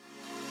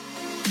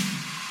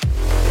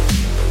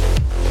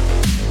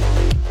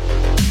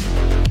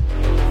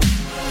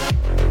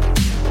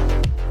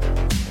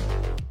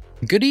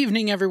Good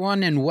evening,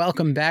 everyone, and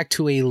welcome back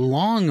to a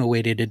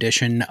long-awaited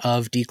edition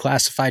of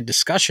Declassified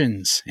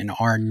Discussions in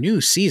our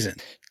new season.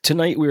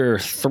 Tonight, we're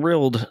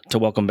thrilled to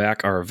welcome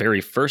back our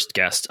very first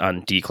guest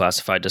on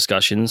Declassified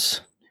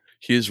Discussions.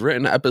 He has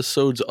written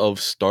episodes of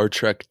Star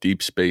Trek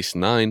Deep Space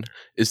Nine,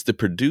 is the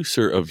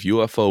producer of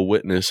UFO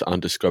Witness on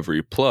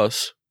Discovery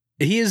Plus.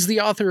 He is the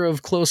author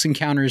of Close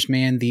Encounters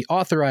Man, the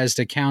authorized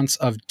accounts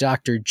of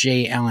Dr.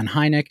 J. Allen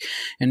Hynek,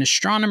 an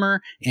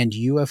astronomer and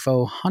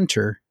UFO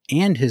hunter,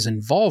 and his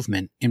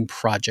involvement in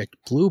Project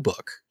Blue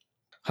Book.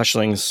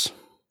 Hushlings,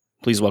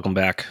 please welcome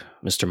back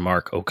Mr.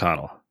 Mark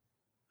O'Connell.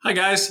 Hi,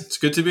 guys. It's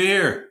good to be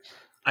here.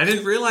 I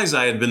didn't realize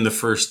I had been the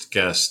first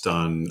guest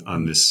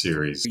on this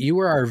series. You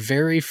were our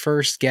very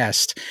first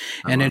guest,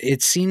 and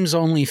it seems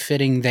only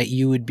fitting that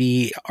you would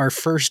be our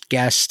first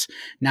guest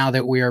now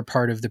that we are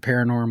part of the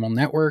Paranormal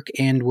Network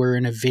and we're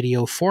in a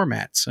video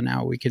format, so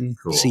now we can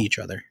see each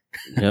other.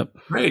 Yep.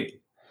 Great.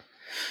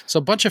 So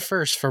a bunch of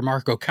firsts for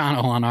Mark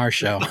O'Connell on our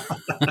show.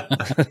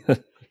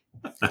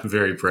 I'm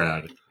very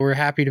proud. We're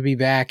happy to be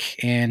back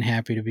and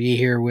happy to be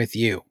here with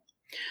you.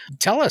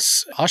 Tell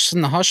us, us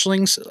and the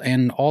Hushlings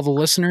and all the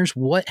listeners,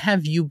 what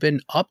have you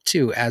been up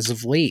to as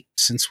of late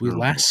since we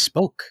last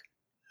spoke?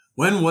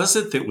 When was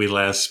it that we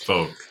last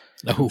spoke?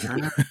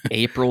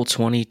 April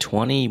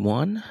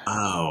 2021?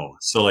 Oh,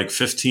 so like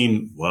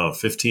 15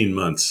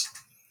 months.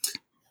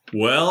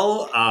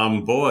 Well,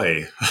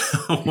 boy,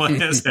 what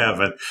has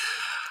happened?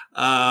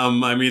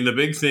 I mean, the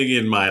big thing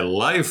in my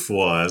life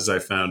was I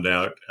found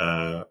out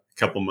a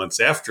couple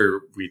months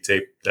after we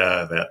taped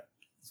that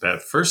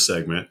first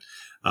segment,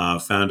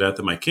 found out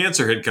that my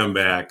cancer had come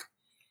back.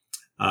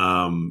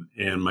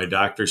 And my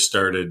doctor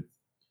started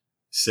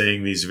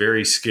saying these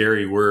very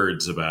scary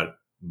words about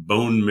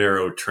bone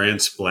marrow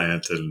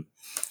transplant. And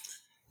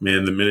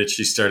man, the minute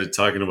she started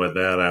talking about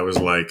that, I was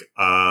like,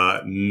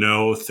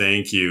 no,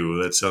 thank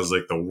you. That sounds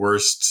like the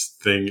worst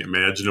thing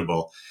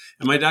imaginable.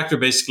 And my doctor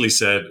basically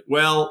said,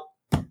 well,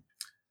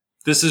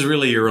 this is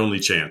really your only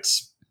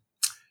chance.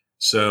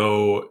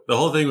 So the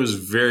whole thing was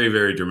very,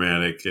 very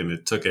dramatic, and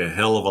it took a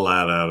hell of a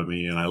lot out of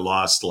me. And I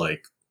lost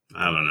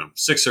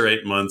 6 or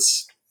 8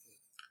 months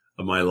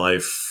of my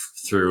life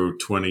through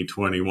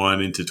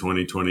 2021 into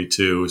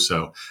 2022.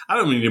 So I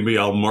don't mean to be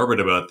all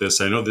morbid about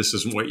this. I know this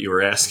isn't what you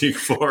were asking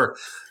for,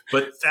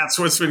 but that's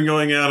what's been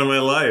going on in my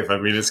life. I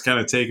mean, it's kind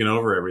of taken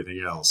over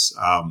everything else.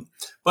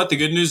 But the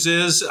good news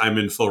is I'm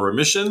in full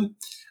remission.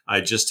 I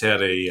just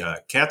had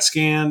a CAT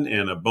scan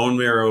and a bone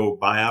marrow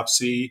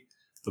biopsy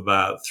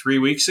about 3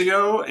 weeks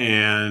ago,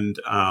 and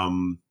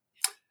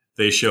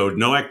they showed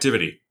no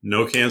activity,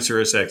 no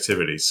cancerous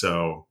activity.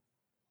 So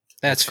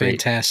that's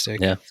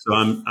fantastic. Yeah. So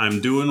I'm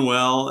doing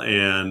well,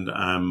 and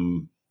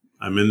I'm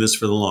in this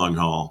for the long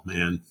haul,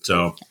 man.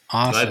 So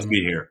awesome. Glad to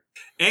be here.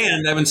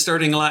 And I've been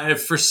starting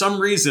live for some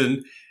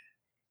reason.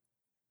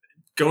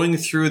 Going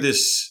through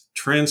this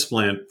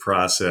transplant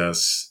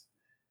process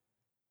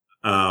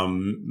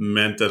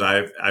meant that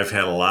I've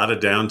had a lot of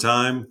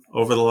downtime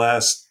over the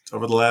last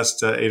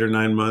 8 or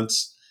 9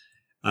 months.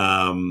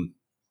 And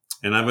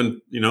I've been,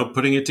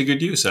 putting it to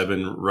good use. I've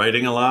been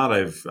writing a lot.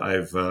 I've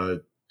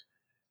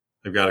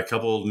got a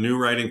couple new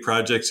writing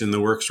projects in the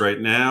works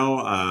right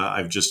now.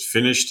 I've just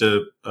finished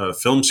a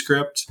film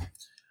script.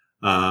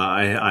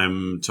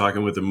 I'm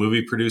talking with a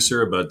movie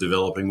producer about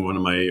developing one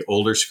of my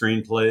older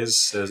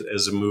screenplays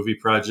as a movie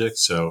project.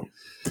 So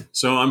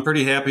I'm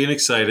pretty happy and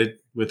excited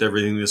with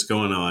everything that's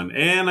going on.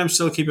 And I'm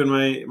still keeping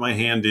my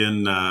hand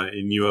in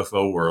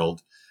UFO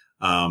world.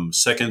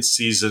 Second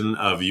season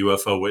of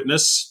UFO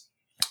Witness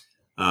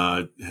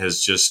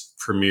has just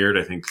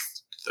premiered.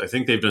 I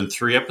think they've done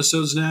 3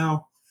 episodes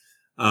now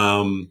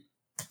on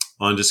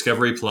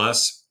Discovery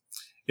Plus.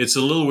 It's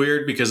a little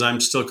weird because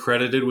I'm still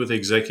credited with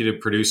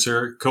co-executive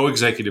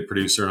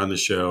producer on the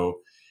show.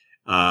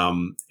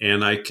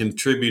 And I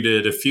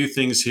contributed a few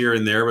things here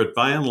and there, but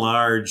by and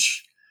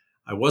large,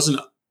 I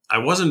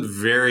wasn't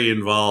very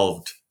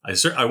involved.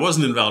 I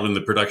wasn't involved in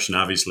the production.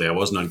 Obviously, I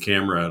wasn't on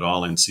camera at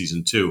all in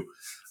season 2.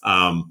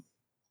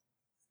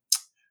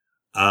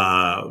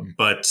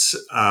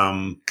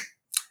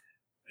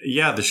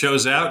 Yeah, the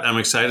show's out. I'm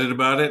excited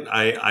about it.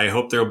 I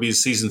hope there'll be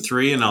season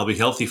 3 and I'll be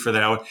healthy for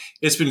that one.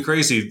 It's been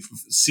crazy.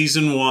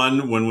 Season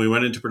 1, when we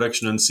went into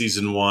production on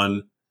season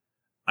 1,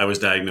 I was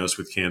diagnosed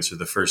with cancer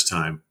the first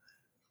time.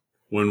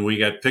 When we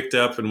got picked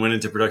up and went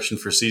into production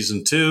for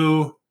season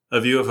 2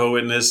 of UFO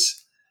Witness,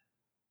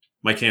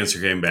 my cancer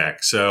came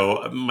back.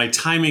 So my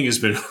timing has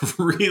been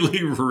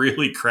really,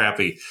 really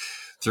crappy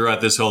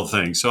throughout this whole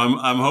thing. So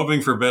I'm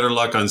hoping for better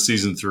luck on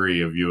season 3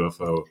 of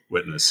UFO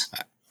Witness.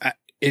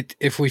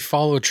 If we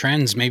follow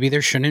trends, maybe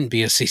there shouldn't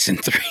be a season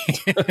 3.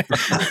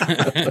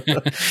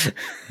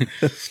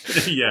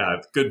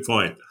 Yeah, good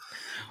point.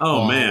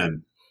 Oh,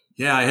 man.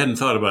 Yeah, I hadn't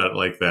thought about it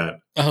like that.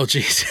 Oh,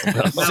 geez.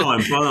 Now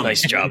I'm bummed.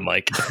 Nice job,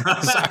 Mike.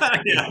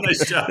 Yeah,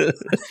 nice job.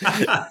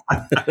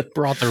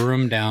 Brought the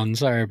room down.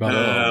 Sorry about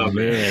that. Oh,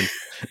 man.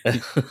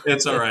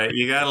 It's all right.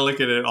 You got to look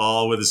at it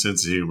all with a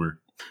sense of humor.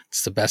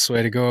 It's the best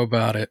way to go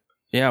about it.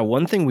 Yeah,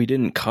 one thing we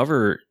didn't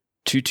cover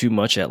too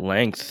much at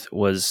length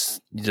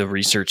was the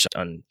research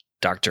on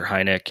Dr.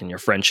 Hynek and your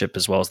friendship,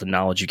 as well as the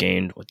knowledge you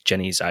gained with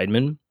Jenny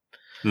Zeidman.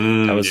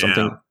 That was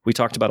something we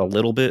talked about a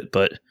little bit,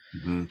 but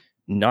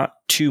not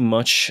too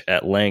much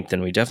at length.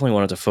 And we definitely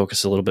wanted to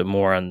focus a little bit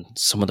more on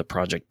some of the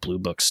Project Blue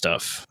Book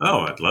stuff.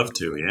 Oh, I'd love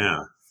to.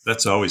 Yeah.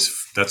 That's always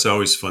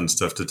fun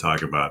stuff to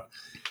talk about.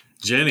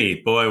 Jenny,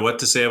 boy, what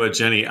to say about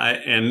Jenny.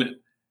 And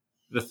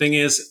the thing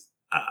is,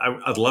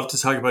 I'd love to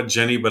talk about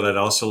Jenny, but I'd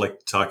also like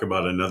to talk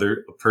about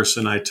another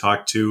person I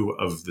talked to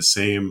of the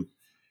same,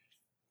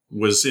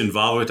 was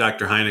involved with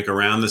Dr. Hynek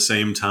around the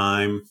same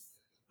time.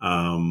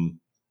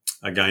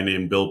 A guy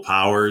named Bill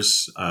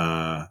Powers.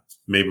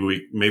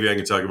 Maybe I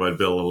can talk about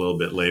Bill a little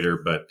bit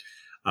later, but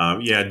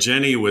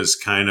Jenny was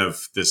kind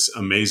of this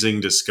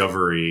amazing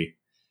discovery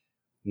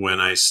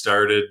when I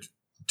started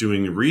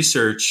doing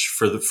research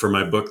for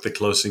my book, The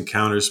Close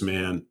Encounters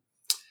Man.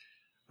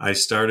 I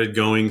started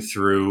going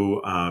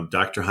through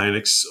Dr.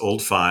 Hynek's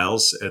old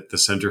files at the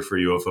Center for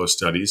UFO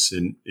Studies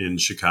in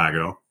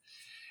Chicago.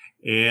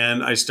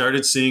 And I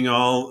started seeing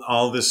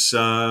all this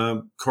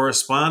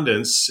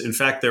correspondence. In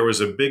fact, there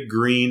was a big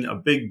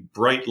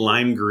bright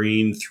lime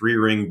green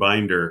 3-ring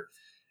binder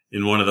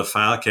in one of the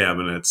file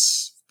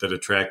cabinets that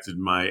attracted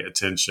my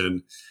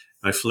attention.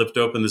 I flipped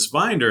open this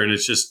binder, and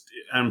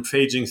I'm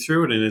paging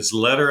through it, and it's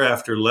letter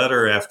after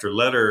letter after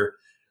letter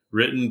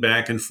written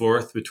back and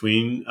forth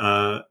between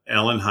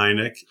Allen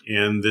Hynek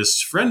and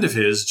this friend of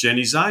his,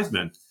 Jenny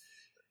Zeidman.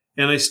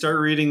 And I start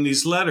reading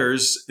these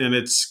letters, and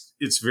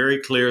it's very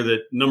clear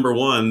that, number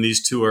one,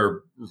 these two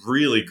are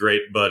really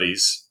great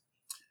buddies.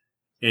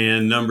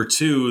 And number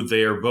two,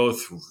 they are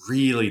both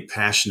really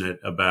passionate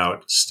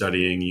about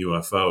studying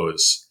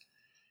UFOs.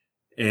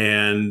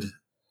 And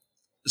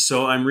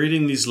so I'm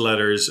reading these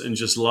letters and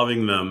just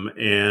loving them.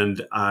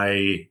 And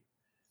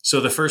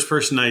so the first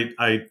person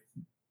I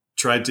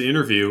tried to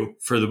interview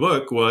for the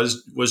book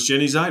was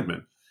Jenny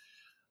Zeidman.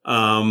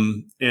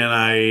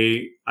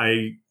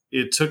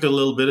 It took a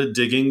little bit of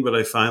digging, but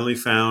I finally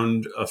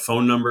found a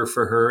phone number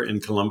for her in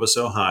Columbus,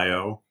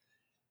 Ohio.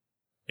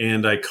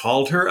 And I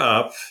called her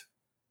up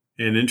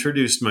and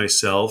introduced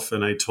myself.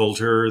 And I told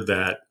her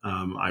that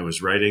I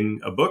was writing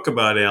a book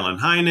about Allen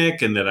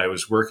Hynek and that I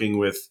was working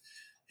with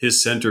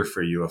his Center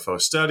for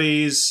UFO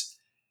Studies.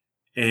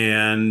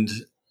 And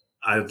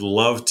I'd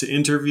love to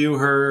interview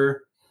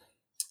her.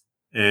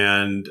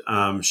 And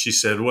she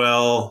said,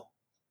 well,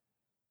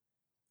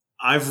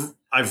 I've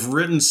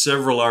written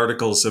several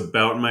articles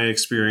about my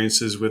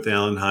experiences with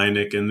Allen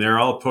Hynek, and they're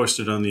all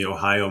posted on the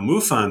Ohio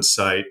MUFON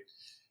site.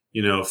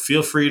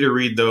 Feel free to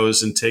read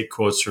those and take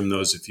quotes from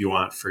those if you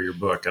want for your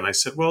book. And I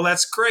said, well,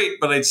 that's great,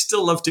 but I'd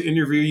still love to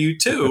interview you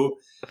too.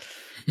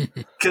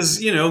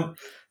 Because,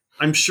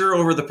 I'm sure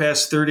over the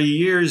past 30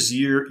 years,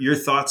 your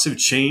thoughts have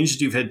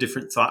changed. You've had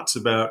different thoughts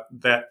about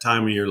that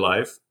time of your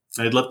life.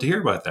 I'd love to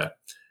hear about that.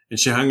 And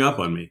she hung up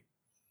on me.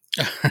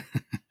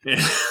 And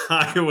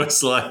I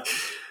was like,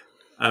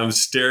 I'm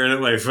staring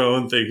at my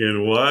phone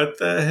thinking, what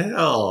the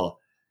hell?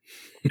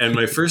 And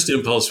my first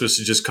impulse was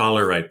to just call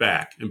her right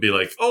back and be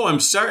like, oh, I'm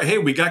sorry. Hey,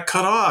 we got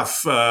cut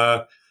off.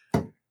 But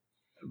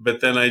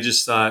then I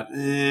just thought,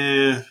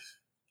 I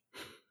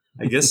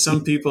guess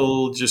some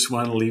people just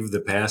want to leave the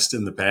past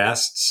in the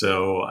past.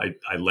 So I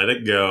let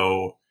it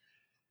go.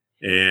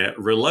 And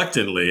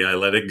reluctantly, I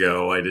let it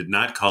go. I did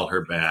not call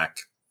her back.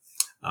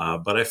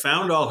 But I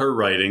found all her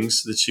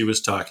writings that she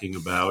was talking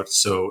about.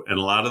 And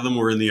a lot of them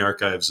were in the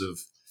archives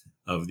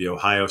of the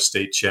Ohio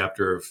State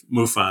chapter of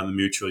MUFON, the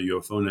Mutual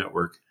UFO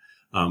Network.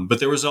 But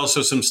there was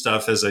also some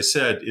stuff, as I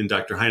said, in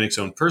Dr. Hynek's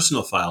own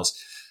personal files.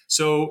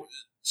 So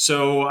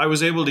I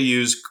was able to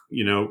use,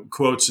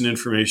 quotes and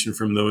information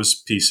from those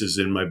pieces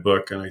in my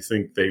book. And I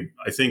think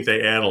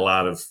they add a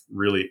lot of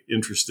really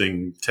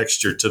interesting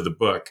texture to the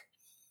book.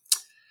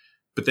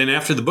 But then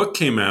after the book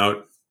came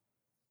out,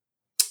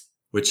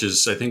 which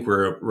is, I think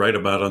we're right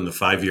about on the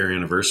 5-year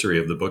anniversary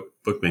of the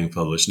book being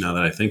published, now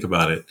that I think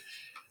about it,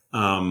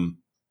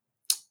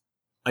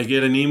 I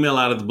get an email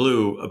out of the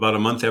blue about a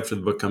month after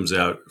the book comes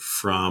out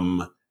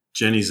from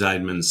Jenny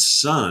Zeidman's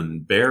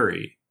son,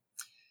 Barry.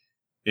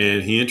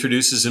 And he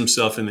introduces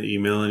himself in the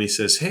email and he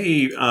says,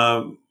 hey,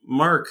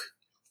 Mark,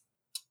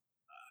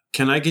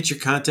 can I get your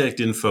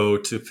contact info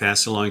to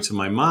pass along to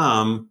my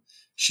mom?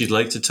 She'd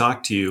like to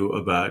talk to you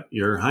about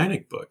your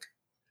Hynek book.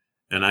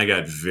 And I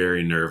got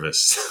very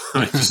nervous.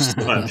 I just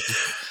thought,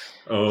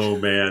 oh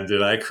man,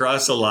 did I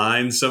cross a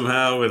line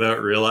somehow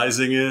without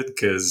realizing it?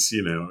 Because,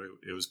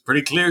 it was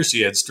pretty clear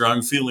she had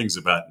strong feelings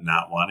about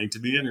not wanting to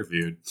be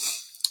interviewed.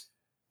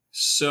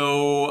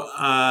 So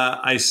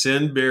I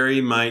send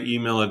Barry my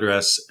email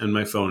address and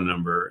my phone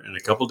number. And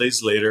a couple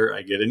days later,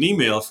 I get an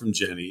email from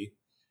Jenny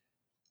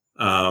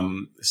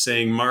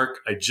saying,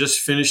 Mark, I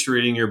just finished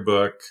reading your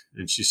book.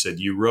 And she said,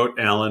 you wrote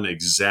Allen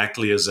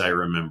exactly as I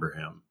remember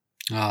him.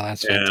 Oh,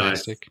 that's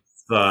fantastic.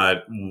 And I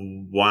thought,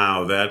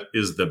 wow, that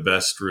is the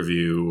best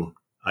review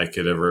I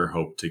could ever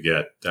hope to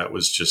get. That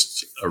was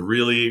just a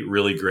really,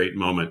 really great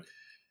moment.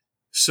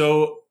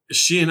 So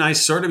she and I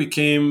sort of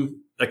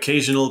became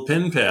occasional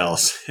pen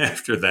pals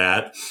after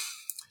that.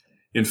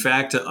 In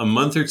fact, a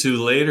month or two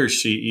later,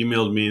 she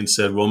emailed me and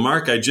said, well,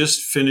 Mark, I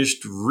just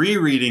finished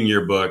rereading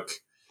your book.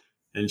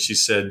 And she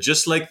said,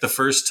 just like the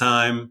first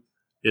time,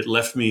 it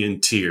left me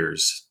in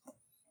tears.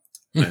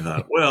 I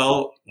thought,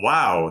 well,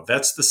 wow,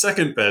 that's the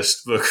second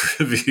best book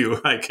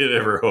review I could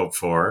ever hope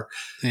for.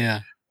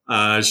 Yeah.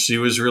 She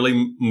was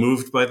really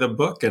moved by the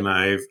book, and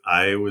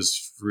I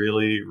was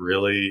really,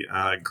 really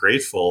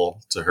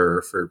grateful to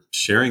her for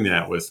sharing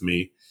that with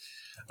me.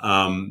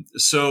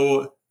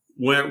 So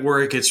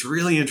where it gets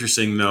really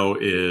interesting, though,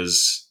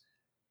 is,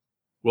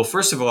 well,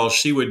 first of all,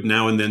 she would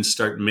now and then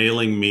start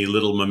mailing me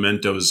little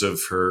mementos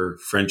of her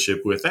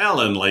friendship with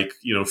Alan, like,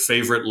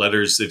 favorite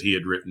letters that he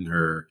had written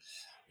her,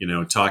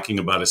 talking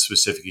about a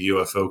specific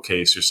UFO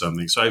case or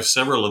something. So I have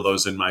several of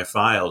those in my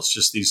files,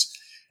 just these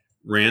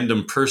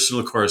random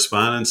personal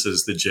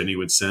correspondences that Jenny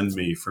would send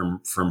me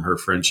from her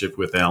friendship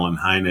with Alan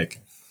Hynek.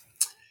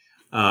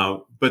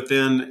 But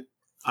then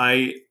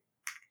I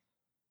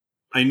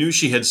knew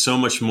she had so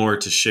much more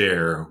to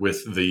share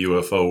with the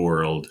UFO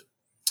world,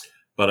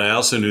 but I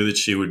also knew that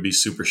she would be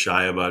super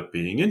shy about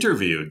being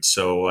interviewed.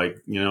 So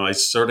I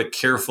sort of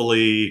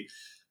carefully,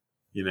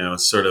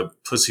 sort of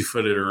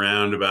pussyfooted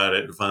around about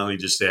it and finally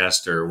just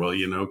asked her, well,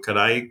 could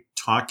I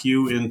talk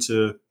you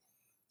into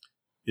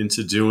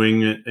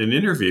doing an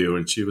interview?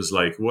 And she was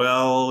like,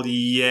 well,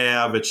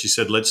 yeah, but she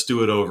said, let's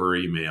do it over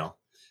email.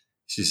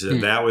 She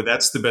said,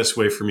 that's the best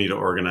way for me to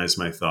organize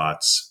my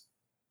thoughts.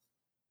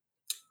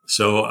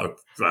 So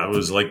I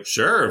was like,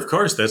 sure, of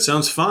course, that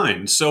sounds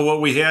fine. So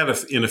what we had,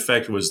 in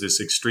effect, was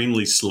this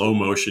extremely slow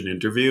motion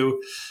interview.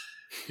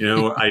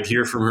 I'd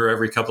hear from her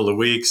every couple of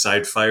weeks.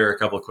 I'd fire a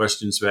couple of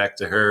questions back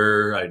to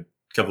her. A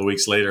couple of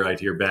weeks later, I'd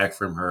hear back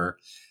from her.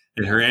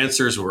 And her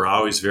answers were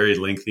always very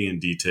lengthy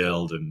and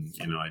detailed. And,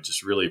 I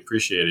just really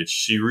appreciated it.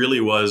 She really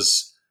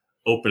was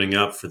opening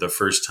up for the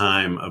first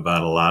time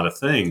about a lot of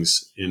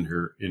things in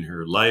her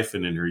life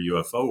and in her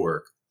UFO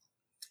work.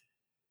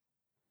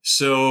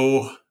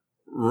 So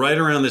right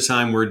around the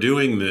time we're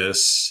doing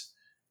this,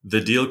 the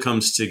deal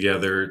comes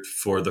together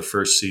for the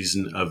first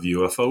season of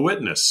UFO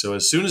Witness. So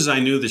as soon as I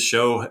knew the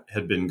show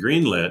had been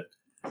greenlit,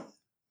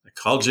 I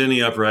called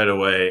Jenny up right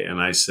away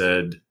and I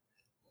said,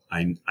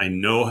 I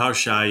know how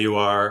shy you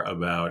are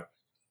about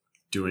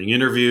doing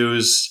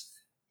interviews,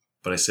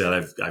 but I said,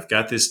 I've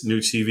got this new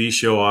TV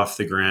show off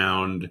the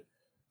ground.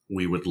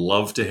 We would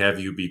love to have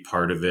you be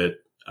part of it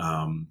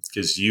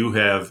because you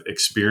have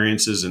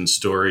experiences and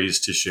stories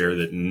to share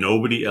that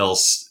nobody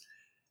else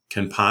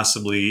can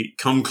possibly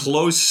come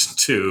close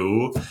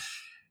to.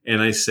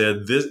 And I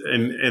said this,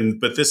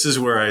 but this is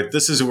where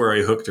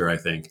I hooked her. I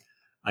think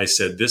I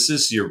said, this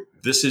is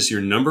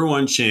your number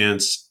one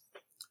chance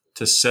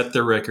to set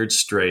the record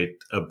straight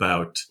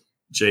about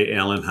J.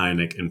 Allen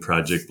Hynek and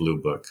Project Blue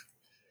Book.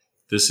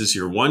 This is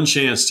your one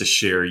chance to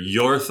share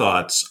your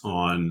thoughts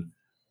on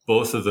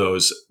both of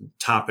those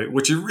topics,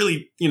 which are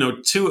really,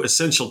 two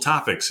essential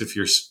topics if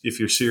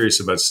you're serious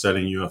about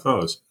studying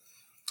UFOs.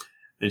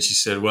 And she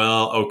said,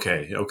 well,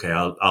 okay,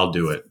 I'll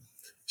do it.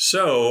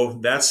 So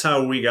that's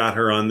how we got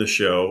her on the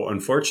show.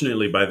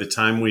 Unfortunately, by the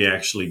time we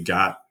actually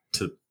got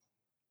to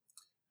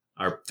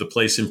the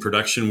place in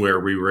production where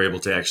we were able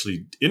to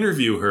actually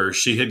interview her,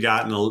 she had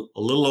gotten a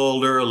little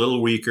older, a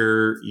little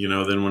weaker,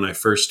 than when I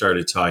first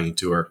started talking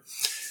to her.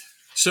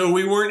 So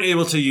we weren't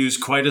able to use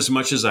quite as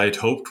much as I'd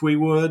hoped we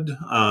would.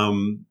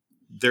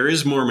 There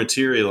is more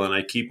material, and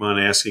I keep on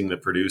asking the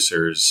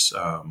producers,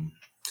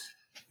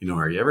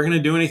 are you ever going to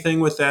do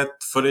anything with that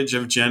footage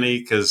of Jenny?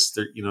 Because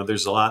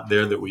there's a lot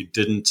there that we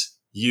didn't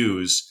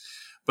use.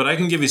 But I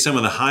can give you some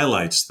of the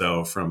highlights,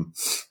 though, from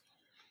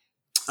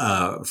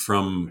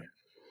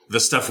the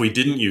stuff we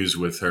didn't use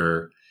with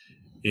her.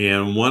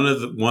 And one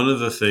of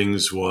the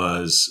things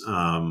was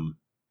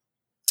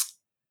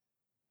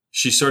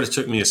she sort of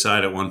took me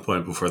aside at one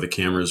point before the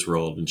cameras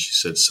rolled, and she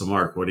said, so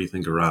Mark, what do you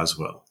think of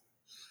Roswell?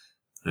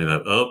 And I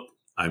thought,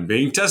 I'm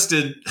being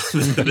tested.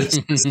 This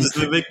is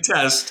the big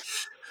test.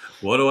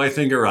 What do I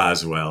think of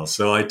Roswell?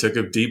 So I took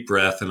a deep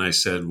breath and I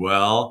said,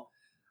 well,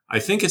 I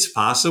think it's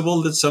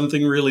possible that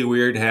something really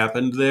weird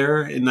happened there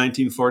in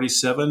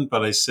 1947.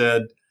 But I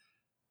said,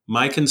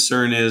 my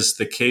concern is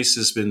the case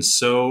has been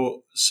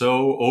so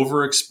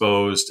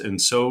overexposed and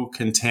so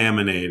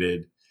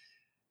contaminated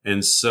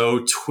and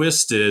so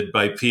twisted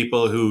by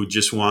people who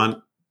just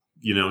want,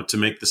 to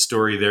make the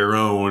story their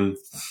own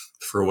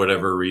for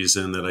whatever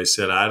reason, that I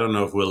said, I don't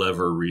know if we'll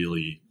ever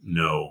really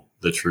know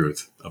the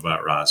truth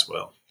about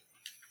Roswell.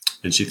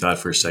 And she thought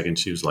for a second.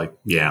 She was like,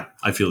 yeah,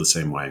 I feel the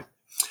same way.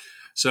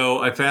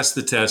 So I passed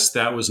the test.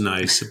 That was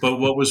nice. But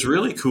what was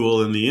really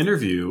cool in the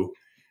interview,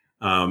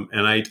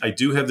 and I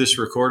do have this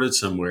recorded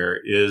somewhere,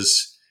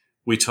 is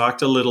we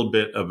talked a little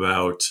bit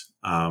about,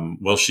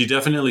 she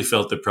definitely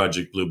felt that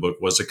Project Blue Book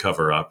was a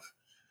cover-up.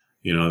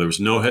 There was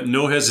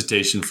no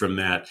hesitation from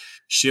that.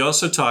 She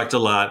also talked a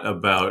lot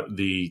about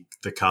the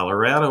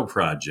Colorado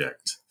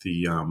project,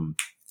 the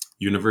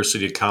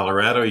University of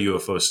Colorado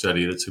UFO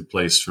study that took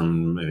place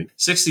from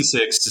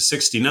 66 to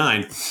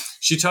 69.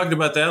 She talked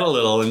about that a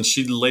little, and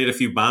she laid a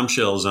few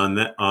bombshells on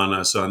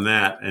us on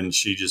that. And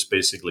she just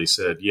basically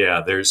said,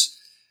 yeah, there's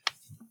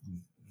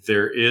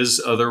there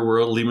is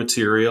otherworldly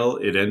material.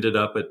 It ended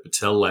up at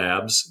Battelle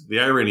Labs. The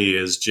irony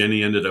is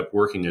Jenny ended up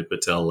working at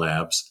Battelle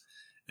Labs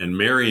and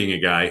marrying a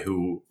guy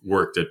who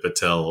worked at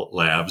Battelle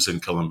Labs in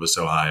Columbus,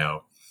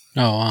 Ohio.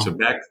 Oh, wow. So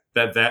back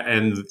that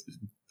and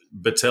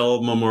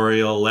Battelle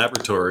Memorial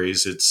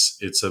Laboratories,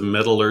 it's a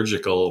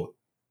metallurgical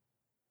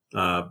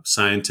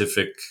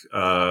scientific,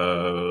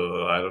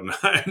 I don't know,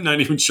 I'm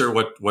not even sure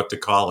what to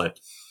call it,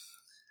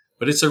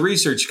 but it's a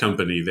research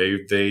company.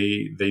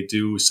 They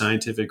do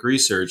scientific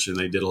research, and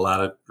they did a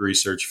lot of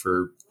research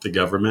for the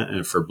government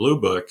and for Blue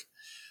Book.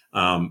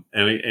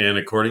 And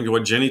according to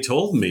what Jenny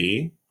told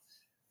me,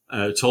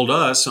 told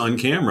us on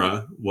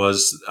camera,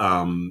 was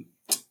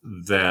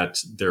that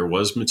there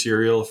was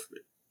material.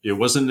 It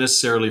wasn't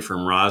necessarily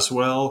from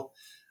Roswell,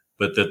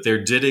 but that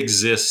there did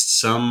exist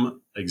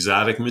some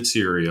exotic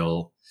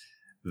material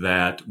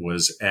that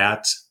was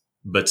at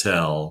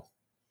Battelle,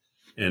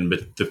 and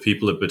the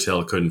people at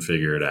Battelle couldn't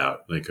figure it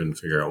out. They couldn't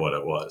figure out what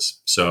it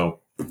was.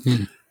 So,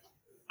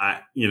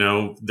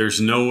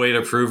 there's no way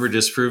to prove or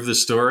disprove the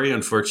story.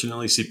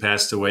 Unfortunately, she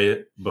passed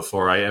away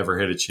before I ever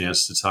had a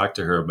chance to talk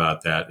to her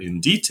about that in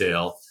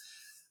detail.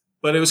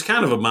 But it was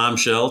kind of a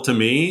bombshell to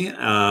me.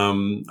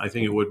 I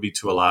think it would be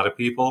to a lot of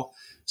people.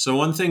 So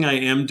one thing I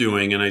am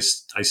doing, and I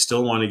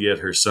still want to get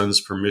her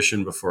son's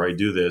permission before I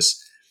do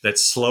this, that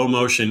slow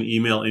motion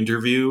email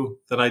interview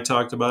that I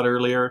talked about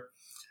earlier,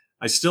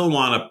 I still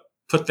want to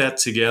put that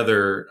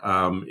together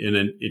in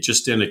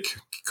a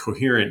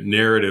coherent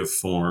narrative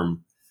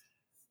form,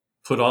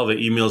 put all the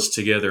emails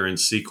together in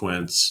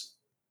sequence,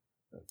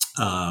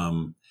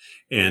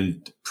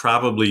 and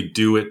probably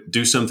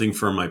do something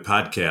for my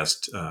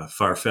podcast,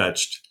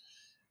 Far-Fetched,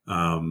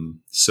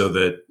 so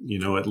that,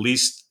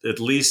 at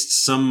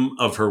least some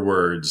of her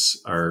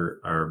words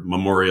are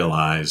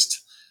memorialized,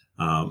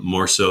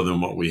 more so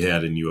than what we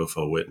had in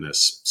UFO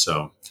Witness.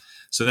 So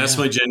that's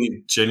my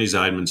Jenny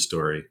Zeidman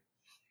story.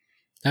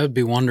 That would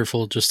be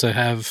wonderful, just to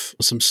have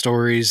some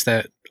stories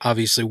that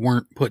obviously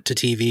weren't put to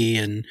TV,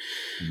 and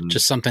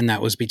just something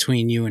that was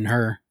between you and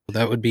her.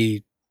 That would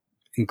be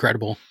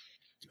incredible.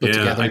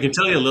 I can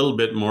tell you a little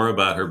bit more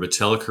about her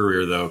Battelle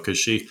career, though,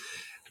 because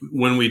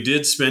when we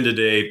did spend a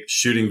day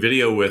shooting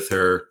video with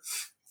her,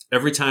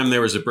 every time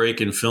there was a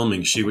break in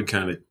filming, she would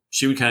kind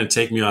of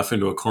take me off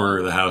into a corner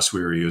of the house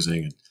we were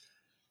using,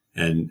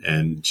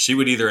 and she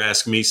would either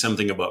ask me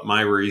something about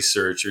my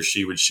research, or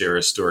she would share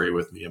a story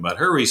with me about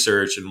her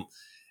research.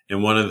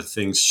 And one of the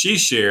things she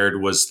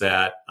shared was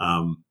that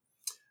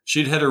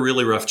she'd had a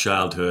really rough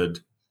childhood.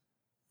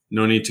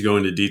 No need to go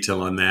into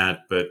detail on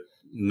that, but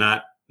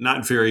not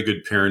very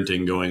good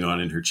parenting going on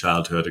in her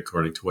childhood,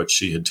 according to what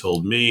she had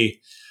told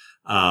me.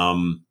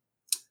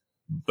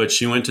 But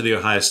she went to the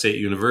Ohio State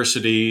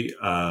University.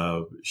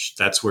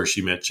 That's where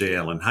she met J.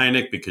 Allen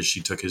Hynek, because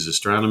she took his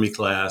astronomy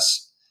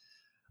class.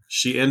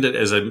 She ended,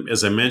 as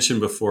I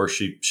mentioned before,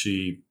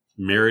 she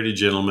married a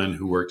gentleman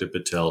who worked at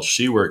Battelle.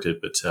 She worked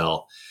at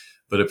Battelle.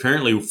 But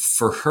apparently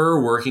for her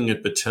working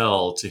at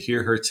Battelle, to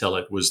hear her tell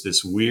it, was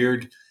this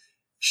weird,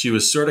 she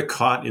was sort of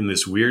caught in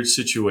this weird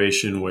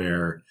situation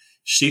where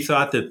she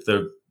thought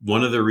that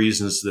one of the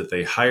reasons that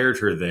they hired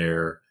her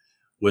there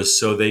was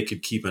so they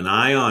could keep an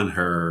eye on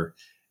her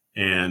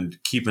and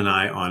keep an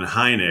eye on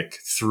Hynek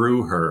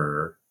through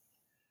her.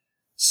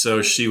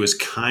 So she was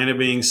kind of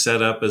being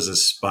set up as a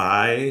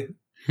spy,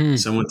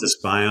 someone to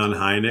spy on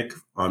Hynek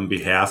on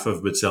behalf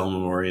of Battelle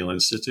Memorial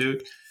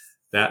Institute.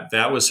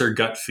 That was her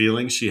gut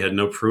feeling. She had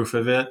no proof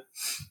of it,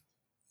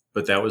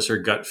 but that was her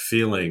gut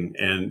feeling.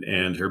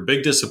 And her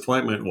big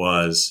disappointment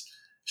was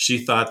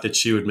she thought that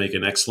she would make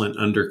an excellent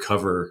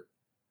undercover,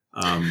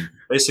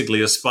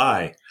 basically a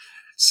spy.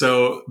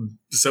 So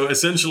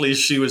essentially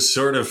she was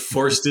sort of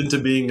forced into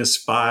being a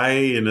spy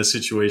in a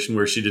situation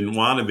where she didn't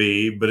want to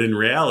be. But in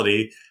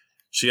reality,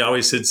 she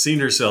always had seen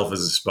herself as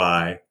a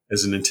spy,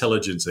 as an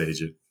intelligence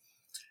agent.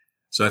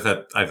 So I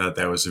thought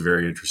that was a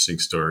very interesting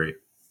story.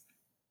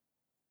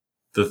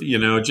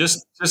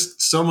 Just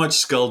so much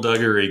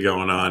skullduggery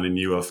going on in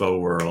UFO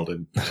world,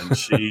 and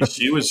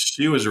she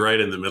was right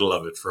in the middle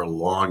of it for a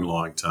long,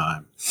 long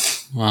time.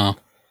 Wow.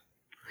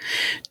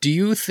 Do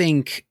you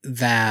think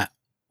that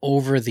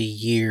over the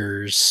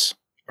years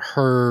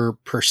her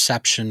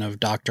perception of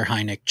Dr.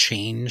 Hynek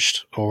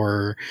changed,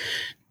 or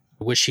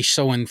was she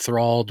so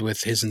enthralled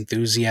with his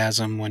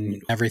enthusiasm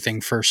when everything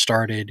first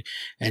started,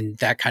 and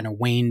that kind of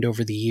waned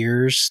over the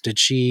years? Did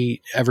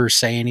she ever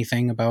say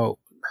anything about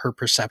her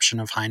perception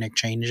of Hynek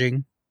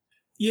changing?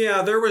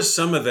 Yeah, there was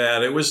some of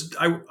that. It was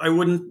I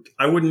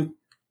wouldn't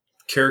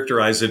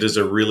characterize it as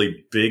a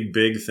really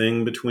big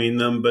thing between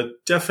them,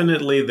 but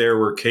definitely there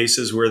were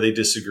cases where they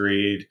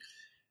disagreed,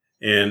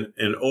 and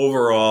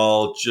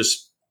overall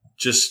just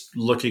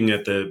looking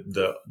at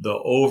the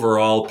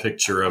overall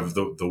picture of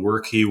the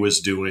work he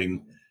was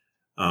doing,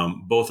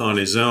 both on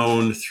his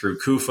own through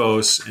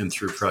CUFOS and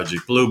through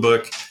Project Blue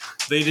Book,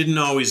 they didn't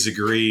always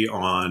agree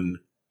on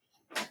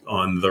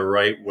the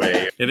right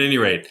way. At any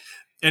rate,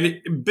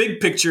 and big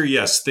picture,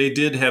 yes, they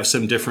did have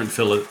some different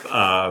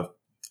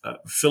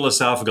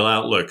philosophical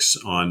outlooks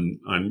on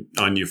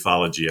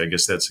ufology. I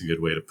guess that's a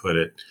good way to put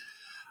it.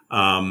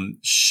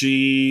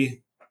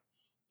 She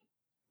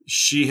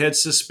had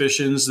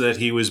suspicions that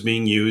he was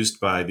being used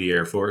by the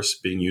Air Force,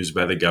 being used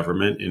by the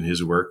government in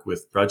his work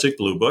with Project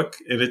Blue Book.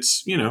 And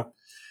it's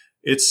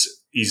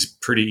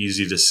pretty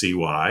easy to see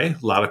why.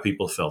 A lot of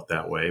people felt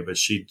that way, but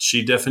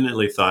she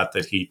definitely thought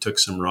that he took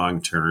some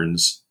wrong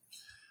turns.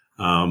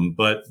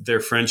 But their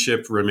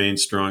friendship remained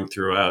strong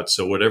throughout.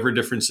 So whatever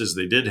differences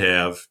they did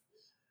have,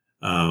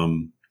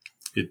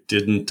 it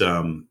didn't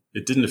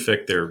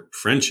affect their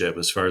friendship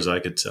as far as I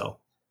could tell.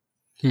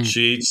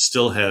 She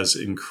still has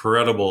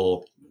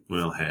incredible.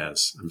 Well,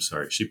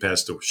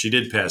 she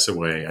did pass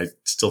away. I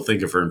still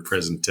think of her in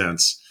present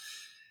tense.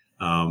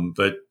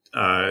 But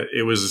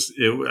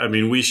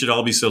we should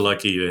all be so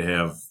lucky to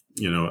have,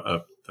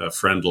 a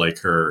friend like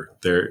her.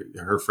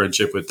 Her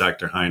friendship with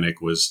Dr.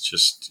 Hynek was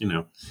just,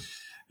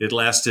 it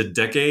lasted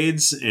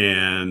decades,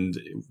 and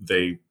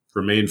they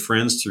remained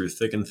friends through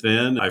thick and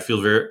thin. I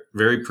feel very,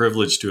 very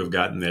privileged to have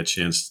gotten that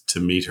chance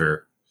to meet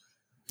her.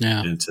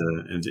 Yeah. And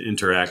to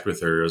interact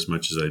with her as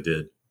much as I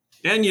did.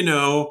 And,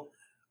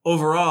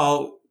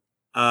 overall,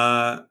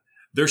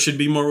 there should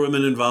be more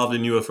women involved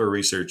in UFO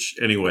research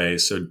anyway.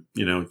 So,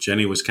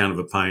 Jenny was kind of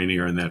a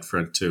pioneer on that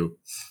front too.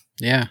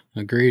 Yeah,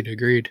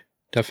 agreed.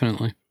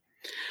 Definitely.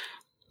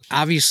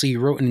 Obviously, you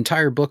wrote an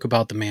entire book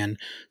about the man.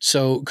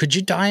 So could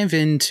you dive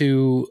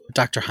into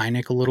Dr.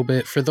 Hynek a little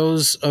bit? For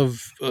those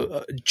of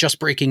just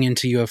breaking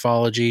into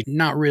ufology,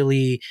 not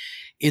really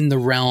in the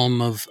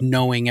realm of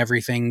knowing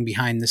everything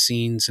behind the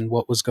scenes and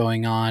what was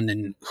going on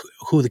and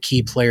who the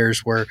key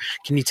players were,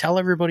 can you tell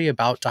everybody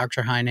about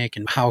Dr. Hynek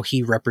and how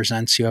he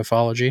represents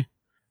ufology?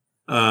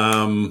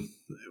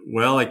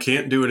 Well, I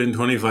can't do it in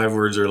 25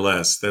 words or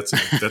less. That's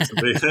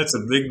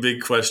a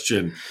big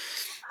question.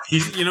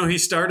 He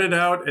started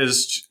out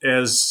as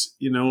a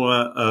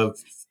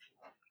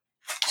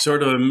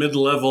sort of a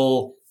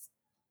mid-level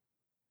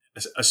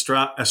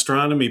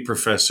astronomy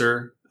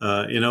professor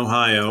in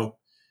Ohio.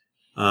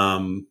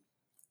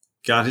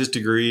 Got his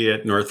degree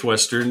at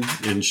Northwestern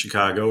in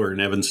Chicago, or in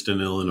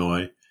Evanston,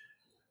 Illinois.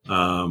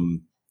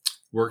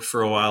 Worked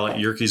for a while at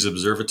Yerkes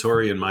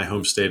Observatory in my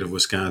home state of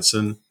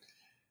Wisconsin.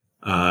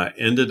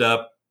 Ended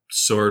up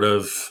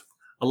a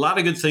lot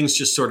of good things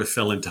just sort of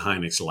fell into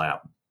Hynek's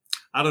lap.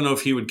 I don't know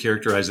if he would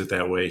characterize it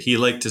that way. He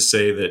liked to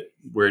say that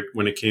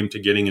when it came to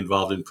getting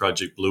involved in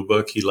Project Blue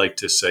Book, he liked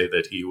to say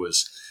that he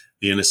was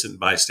the innocent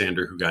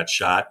bystander who got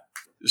shot.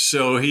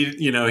 So he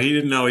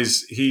didn't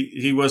always,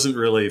 he wasn't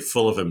really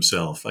full of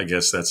himself. I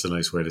guess that's a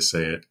nice way to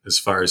say it as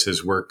far as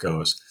his work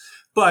goes.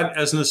 But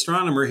as an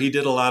astronomer, he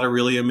did a lot of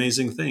really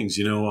amazing things.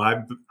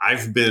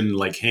 I've been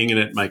like hanging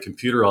at my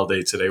computer all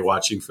day today,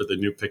 watching for the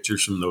new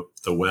pictures from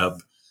the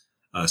Webb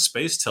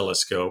Space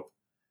Telescope.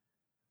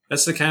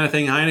 That's the kind of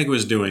thing Hynek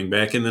was doing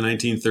back in the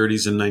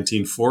 1930s and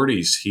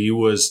 1940s. He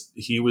was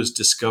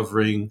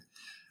discovering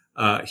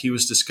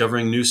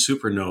new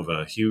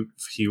supernova. He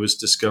was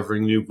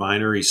discovering new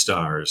binary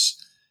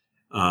stars.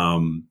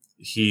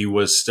 He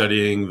was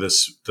studying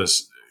this.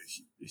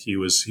 He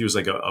was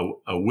like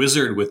a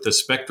wizard with the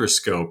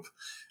spectroscope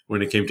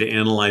when it came to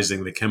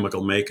analyzing the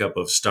chemical makeup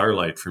of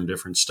starlight from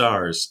different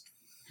stars.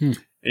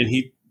 And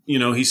he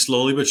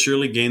slowly but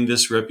surely gained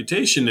this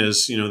reputation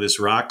as, this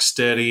rock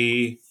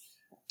steady,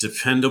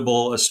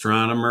 dependable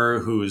astronomer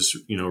whose,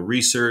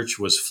 research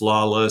was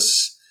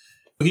flawless.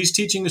 He's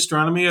teaching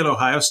astronomy at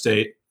Ohio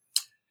State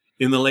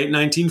in the late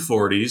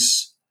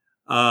 1940s.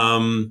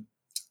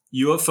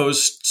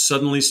 UFOs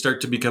suddenly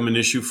start to become an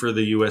issue for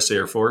the U.S.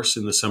 Air Force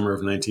in the summer of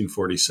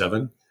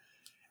 1947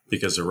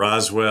 because of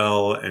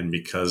Roswell and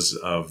because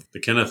of the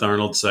Kenneth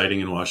Arnold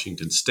sighting in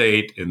Washington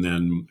State, and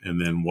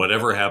then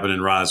whatever happened in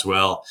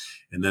Roswell,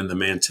 and then the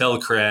Mantell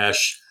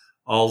crash.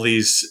 All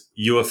these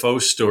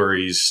UFO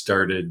stories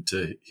started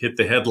to hit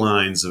the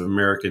headlines of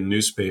American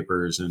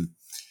newspapers, and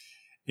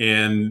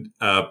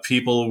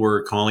people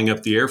were calling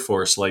up the Air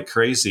Force like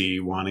crazy,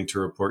 wanting to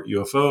report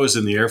UFOs,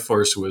 and the Air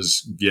Force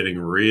was getting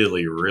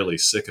really, really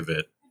sick of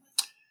it.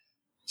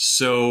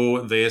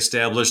 So they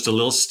established a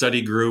little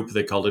study group.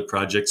 They called it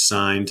Project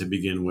Sign to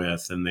begin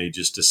with, and they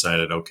just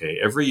decided, okay,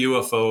 every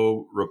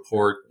UFO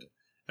report,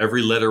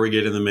 every letter we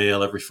get in the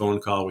mail, every phone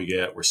call we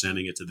get, we're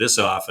sending it to this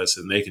office,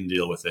 and they can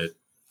deal with it.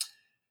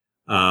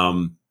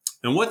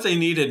 And what they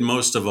needed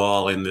most of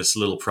all in this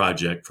little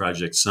project,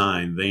 Project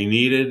Sign, they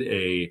needed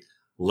a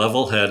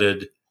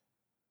level-headed,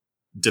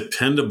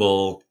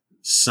 dependable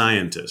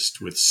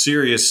scientist with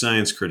serious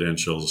science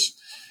credentials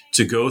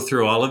to go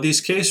through all of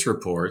these case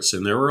reports,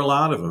 and there were a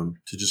lot of them,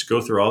 to just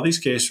go through all these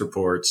case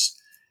reports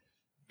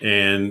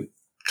and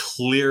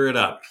clear it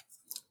up.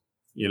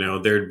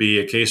 There'd be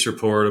a case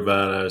report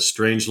about a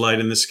strange light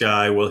in the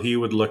sky. Well, he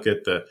would look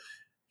at the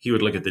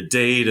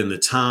date and the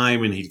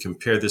time, and he'd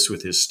compare this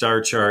with his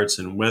star charts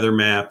and weather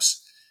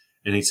maps.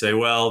 And he'd say,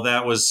 well,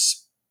 that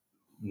was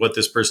what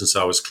this person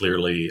saw was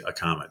clearly a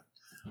comet,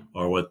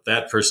 or what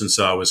that person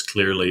saw was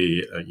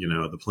clearly,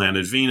 the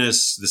planet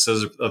Venus. This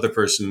other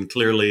person,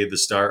 clearly the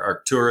star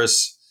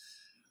Arcturus.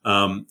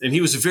 And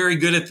he was very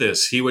good at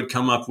this. He would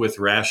come up with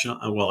rational,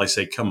 well, I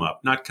say come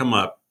up, not come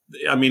up.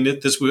 I mean,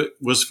 this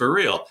was for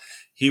real.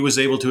 he was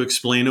able to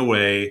explain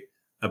away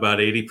about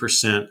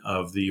 80%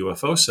 of the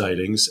UFO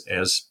sightings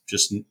as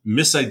just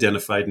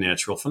misidentified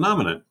natural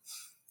phenomenon.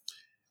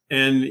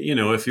 And,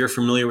 if you're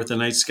familiar with the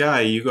night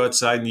sky, you go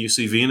outside and you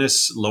see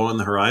Venus low on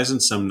the horizon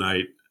some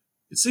night.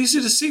 It's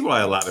easy to see why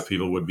a lot of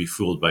people would be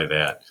fooled by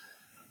that.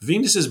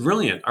 Venus is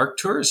brilliant.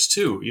 Arcturus,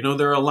 too.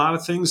 There are a lot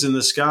of things in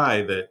the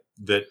sky that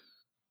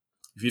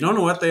if you don't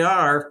know what they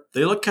are,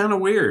 they look kind of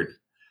weird.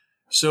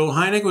 So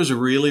Hynek was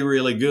really,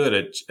 really good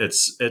at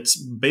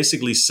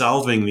basically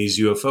solving these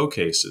UFO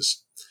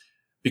cases.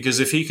 Because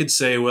if he could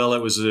say, well,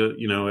 it was a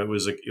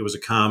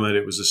comet,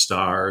 it was a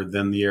star,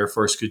 then the Air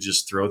Force could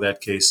just throw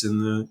that case in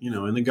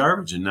the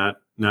garbage and not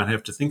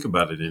have to think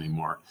about it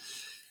anymore.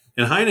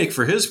 And Hynek,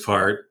 for his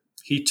part,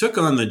 he took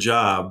on the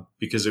job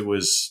because it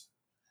was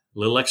a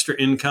little extra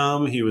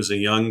income. He was a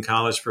young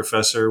college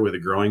professor with a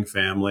growing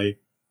family.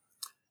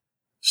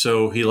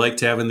 So he liked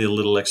having the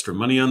little extra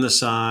money on the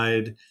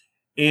side.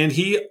 And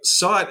he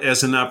saw it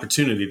as an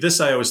opportunity.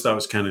 This I always thought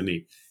was kind of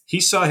neat.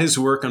 He saw his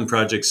work on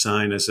Project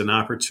Sign as an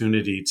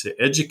opportunity to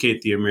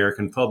educate the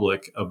American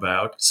public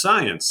about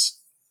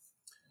science,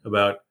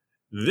 about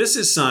this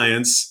is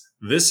science,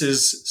 this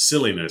is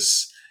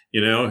silliness,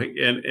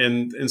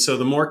 and so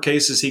the more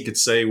cases he could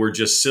say were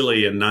just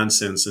silly and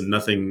nonsense and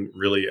nothing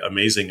really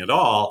amazing at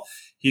all,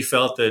 he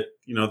felt that,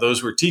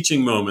 those were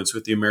teaching moments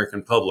with the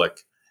American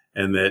public,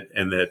 and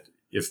that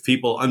if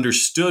people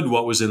understood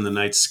what was in the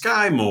night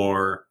sky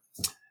more,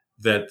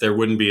 that there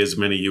wouldn't be as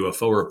many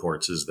UFO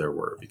reports as there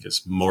were,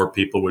 because more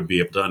people would be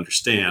able to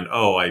understand,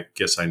 oh, I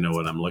guess I know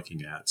what I'm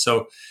looking at.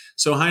 So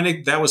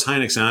Hynek, that was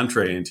Hynek's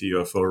entree into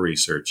UFO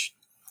research.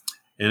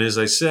 And as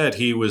I said,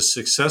 he was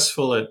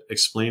successful at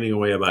explaining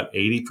away about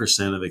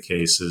 80% of the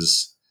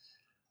cases.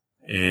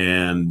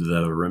 And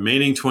the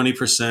remaining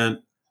 20%,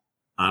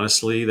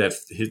 honestly,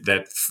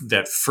 that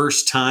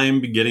first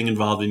time getting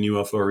involved in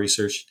UFO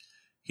research,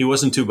 he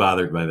wasn't too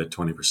bothered by the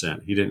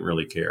 20%. He didn't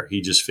really care.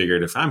 He just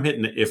figured if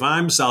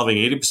I'm solving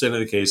 80% of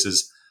the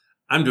cases,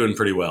 I'm doing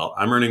pretty well.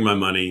 I'm earning my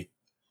money.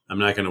 I'm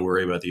not going to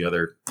worry about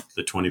the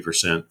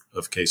 20%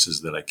 of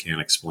cases that I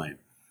can't explain.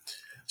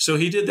 So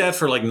he did that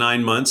for like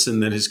 9 months,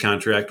 and then his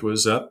contract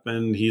was up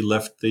and he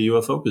left the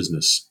UFO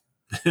business.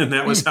 And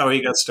that was how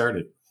he got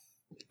started.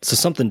 So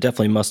something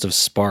definitely must have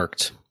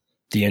sparked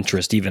the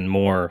interest even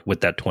more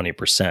with that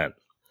 20%.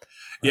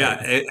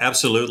 Yeah,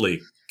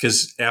 absolutely.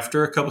 Because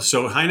after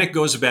so Hynek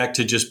goes back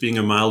to just being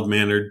a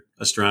mild-mannered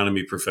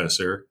astronomy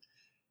professor,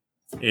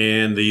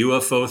 and the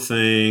UFO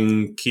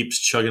thing keeps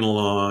chugging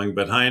along,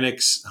 but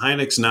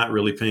Hynek's not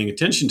really paying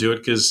attention to it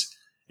because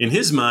in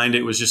his mind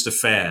it was just a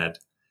fad,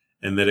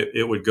 and that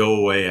it would go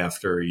away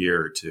after a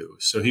year or two.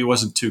 So he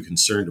wasn't too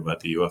concerned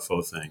about the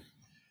UFO thing.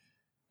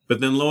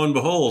 But then lo and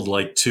behold,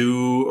 like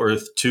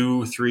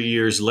 3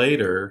 years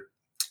later,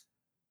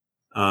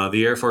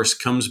 the Air Force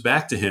comes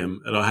back to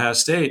him at Ohio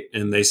State,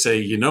 and they say,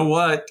 you know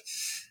what?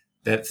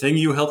 That thing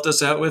you helped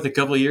us out with a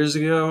couple of years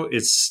ago,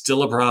 it's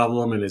still a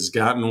problem and it's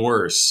gotten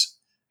worse.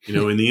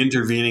 In the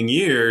intervening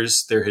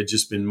years, there had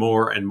just been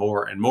more and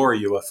more and more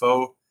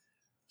UFO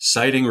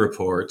sighting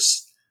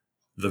reports.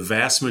 The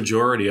vast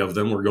majority of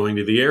them were going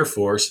to the Air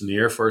Force, and the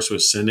Air Force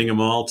was sending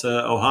them all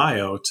to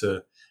Ohio,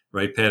 to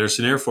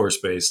Wright-Patterson Air Force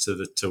Base,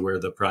 to where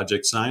the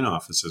Project Sign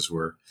offices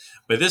were.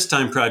 By this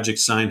time, Project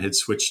Sign had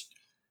switched.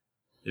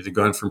 It had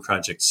gone from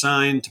Project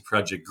Sign to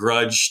Project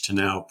Grudge to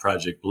now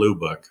Project Blue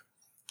Book.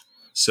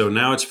 So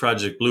now it's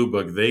Project Blue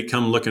Book. They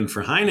come looking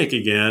for Hynek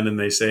again, and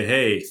they say,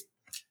 hey,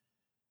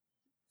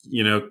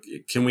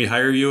 can we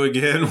hire you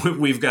again?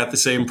 We've got the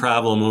same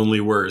problem,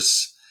 only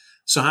worse.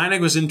 So Hynek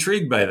was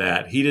intrigued by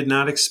that. He did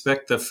not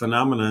expect the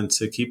phenomenon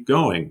to keep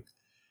going.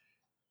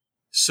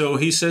 So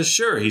he says,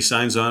 sure. He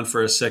signs on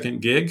for a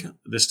second gig,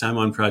 this time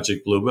on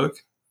Project Blue Book.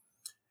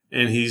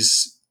 And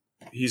he's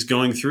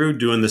going through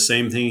doing the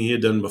same thing he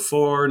had done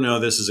before. No,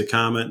 this is a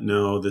comet.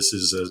 No, this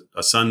is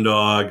a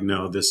sundog.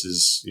 No, this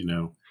is,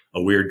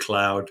 a weird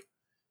cloud.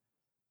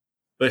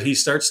 But he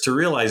starts to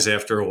realize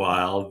after a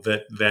while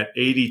that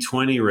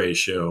 80-20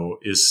 ratio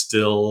is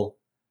still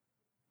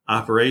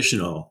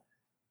operational.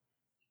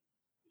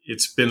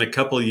 It's been a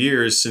couple of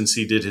years since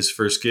he did his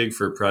first gig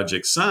for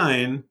Project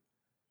Sign.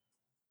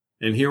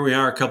 And here we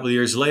are a couple of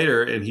years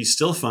later, and he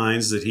still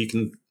finds that he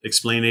can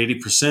explain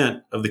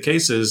 80% of the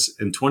cases,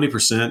 and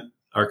 20%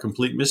 are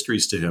complete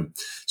mysteries to him.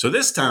 So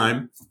this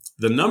time,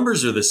 the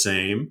numbers are the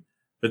same,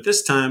 but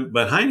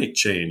Hynek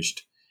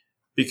changed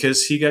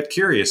because he got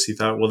curious. He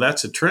thought, well,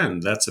 that's a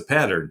trend. That's a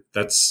pattern.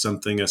 That's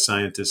something a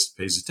scientist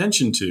pays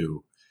attention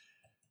to.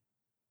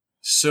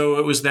 So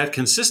it was that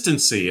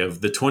consistency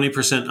of the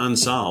 20%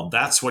 unsolved.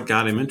 That's what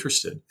got him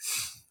interested.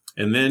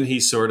 And then he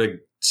sort of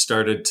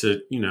started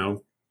to,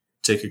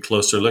 take a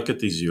closer look at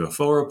these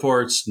UFO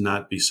reports,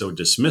 not be so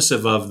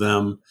dismissive of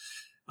them.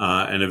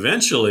 And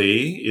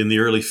eventually, in the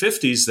early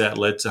 50s, that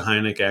led to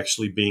Hynek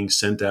actually being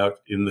sent out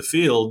in the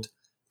field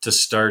to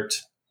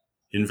start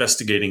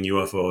investigating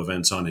UFO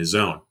events on his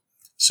own.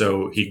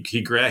 So he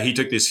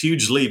took this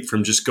huge leap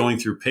from just going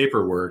through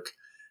paperwork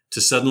to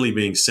suddenly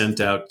being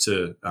sent out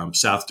to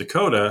South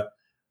Dakota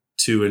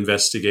to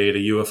investigate a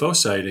UFO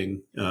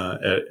sighting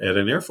at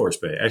an Air Force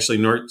base,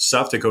 actually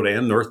South Dakota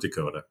and North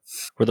Dakota.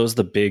 Were those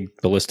the big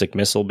ballistic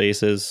missile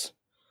bases?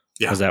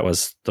 Yeah. Because that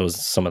was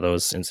some of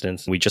those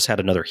incidents. We just had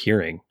another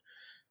hearing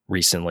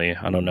recently.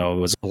 I don't know.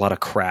 It was a lot of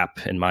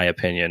crap, in my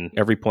opinion.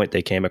 Every point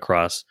they came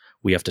across,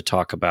 we have to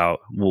talk about.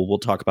 We'll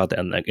talk about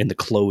that in the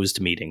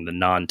closed meeting, the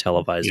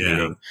non-televised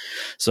meeting.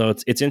 So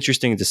it's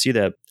interesting to see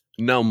that.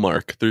 Now,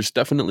 Mark, there's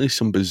definitely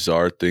some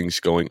bizarre things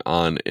going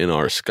on in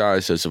our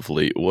skies as of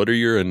late. What are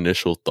your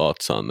initial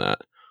thoughts on that?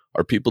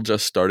 Are people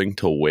just starting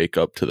to wake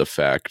up to the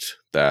fact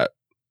that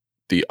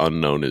the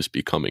unknown is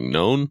becoming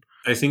known?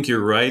 I think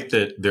you're right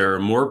that there are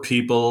more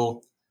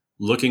people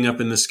looking up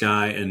in the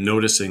sky and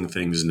noticing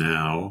things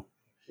now.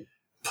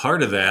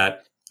 Part of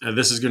that, and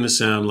this is going to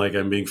sound like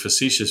I'm being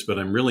facetious, but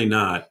I'm really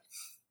not.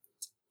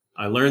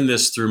 I learned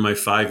this through my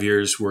 5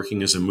 years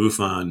working as a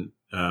MUFON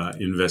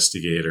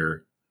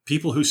investigator.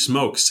 People who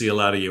smoke see a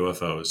lot of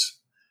UFOs.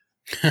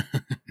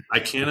 I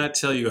cannot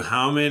tell you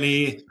how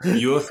many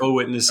UFO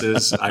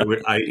witnesses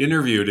I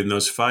interviewed in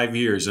those 5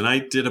 years, and I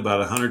did about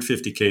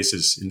 150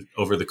 cases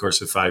over the course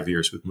of 5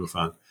 years with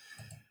MUFON.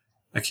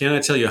 I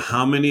cannot tell you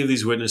how many of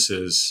these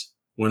witnesses,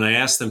 when I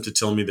asked them to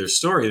tell me their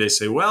story, they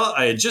say, well,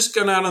 I had just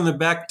gone out on the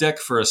back deck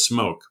for a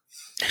smoke.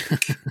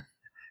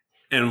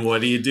 And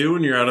what do you do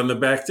when you're out on the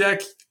back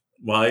deck?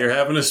 While you're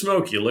having a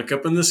smoke, you look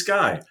up in the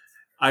sky.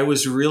 I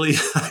was really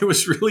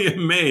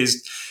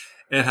amazed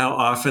at how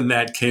often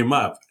that came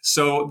up.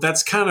 So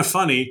that's kind of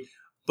funny,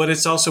 but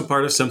it's also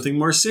part of something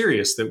more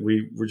serious that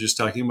we were just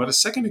talking about a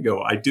second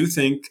ago. I do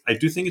think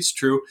it's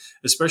true,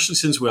 especially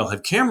since we all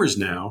have cameras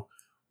now.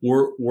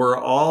 We're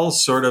all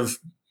sort of,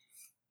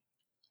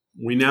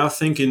 we now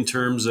think in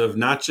terms of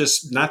not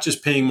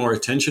just paying more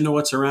attention to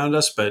what's around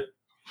us, but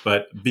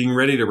being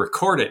ready to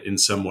record it in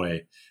some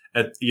way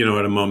at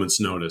a moment's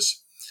notice.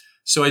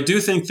 So I do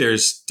think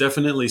there's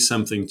definitely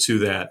something to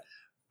that.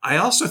 I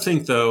also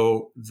think,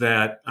 though,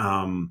 that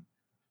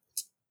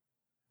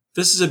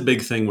this is a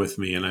big thing with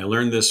me, and I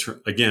learned this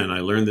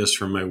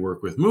from my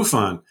work with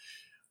MUFON.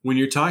 When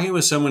you're talking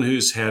with someone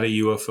who's had a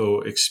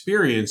UFO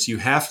experience, you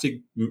have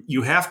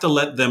to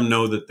let them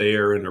know that they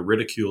are in a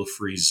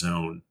ridicule-free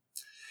zone.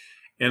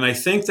 And I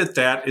think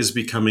that is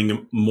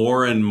becoming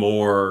more and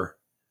more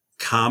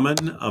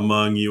common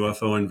among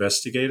UFO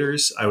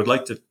investigators. I would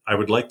like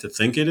to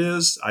think it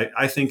is.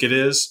 I think it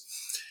is.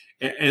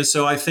 And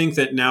so I think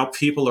that now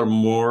people are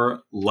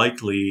more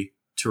likely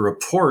to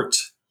report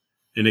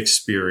an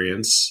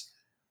experience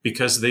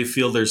because they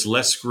feel there's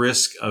less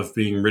risk of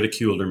being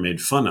ridiculed or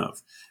made fun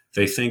of.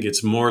 They think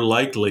it's more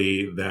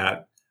likely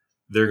that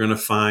they're going to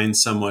find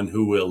someone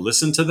who will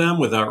listen to them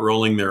without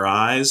rolling their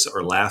eyes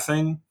or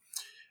laughing,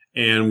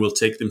 and will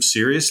take them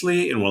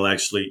seriously and will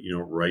actually,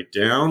 write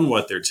down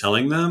what they're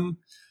telling them.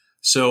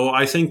 So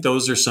I think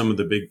those are some of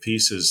the big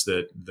pieces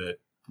that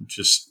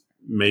just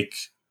make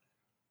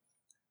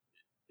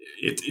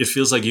it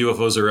feels like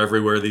UFOs are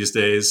everywhere these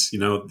days.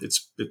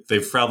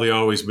 They've probably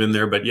always been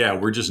there, but yeah,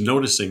 we're just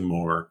noticing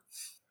more.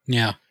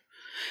 Yeah.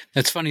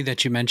 It's funny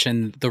that you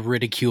mentioned the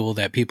ridicule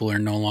that people are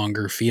no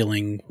longer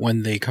feeling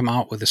when they come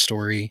out with a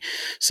story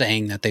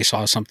saying that they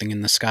saw something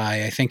in the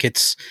sky. I think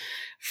it's,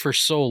 for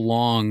so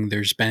long,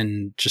 there's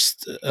been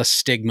just a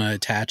stigma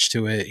attached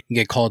to it. You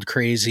get called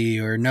crazy,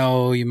 or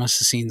no, you must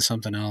have seen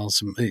something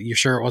else. You're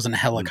sure it wasn't a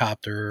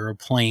helicopter or a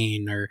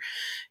plane or,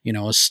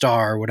 a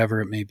star,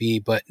 whatever it may be.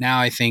 But now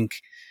I think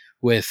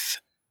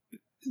with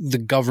the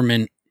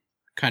government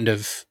kind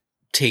of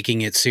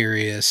taking it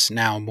serious,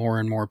 now more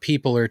and more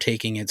people are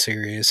taking it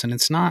serious, and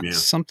it's not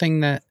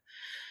something that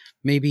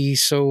maybe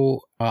so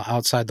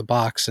outside the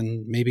box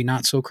and maybe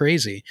not so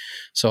crazy.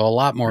 So a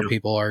lot more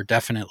people are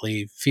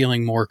definitely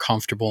feeling more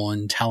comfortable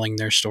in telling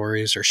their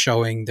stories or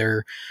showing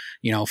their,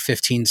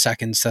 15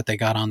 seconds that they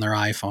got on their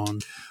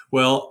iPhone.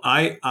 Well,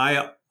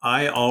 I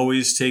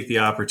always take the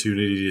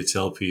opportunity to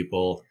tell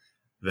people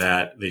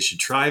that they should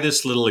try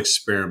this little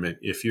experiment.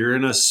 If you're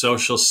in a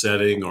social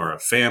setting or a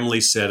family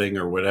setting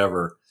or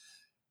whatever,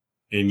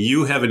 and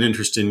you have an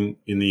interest in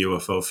the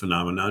UFO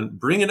phenomenon,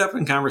 bring it up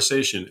in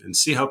conversation and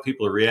see how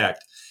people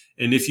react.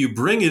 And if you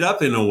bring it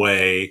up in a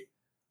way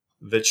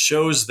that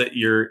shows that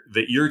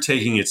you're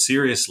taking it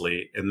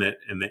seriously and that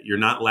you're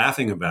not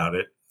laughing about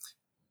it,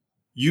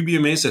 you'd be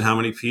amazed at how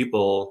many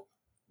people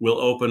will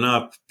open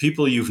up.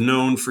 People you've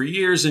known for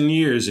years and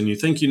years, and you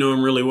think you know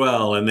them really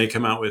well, and they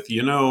come out with,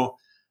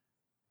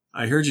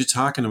 I heard you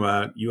talking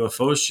about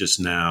UFOs just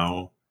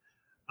now.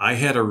 I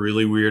had a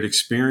really weird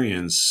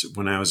experience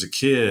when I was a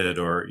kid,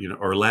 or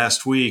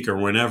last week, or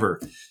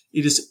whenever.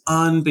 It is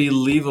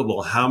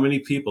unbelievable how many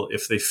people,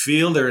 if they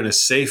feel they're in a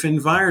safe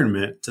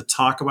environment to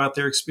talk about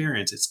their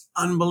experience, it's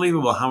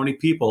unbelievable how many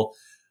people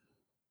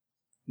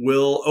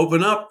will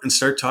open up and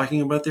start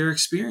talking about their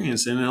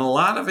experience. And in a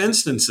lot of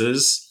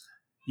instances,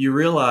 you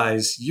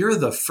realize you're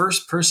the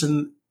first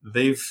person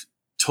they've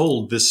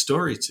told this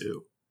story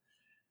to,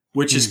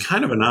 which is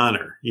kind of an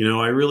honor.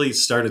 I really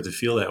started to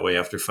feel that way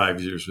after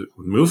 5 years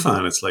with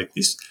MUFON. It's like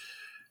these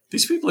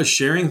people are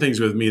sharing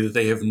things with me that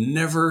they have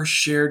never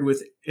shared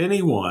with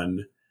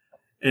anyone.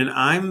 And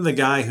I'm the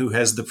guy who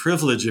has the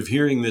privilege of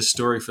hearing this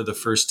story for the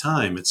first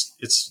time.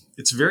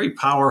 It's very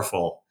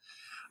powerful.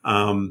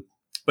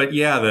 But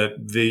yeah,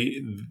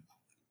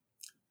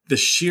 the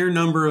sheer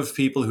number of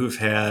people who've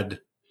had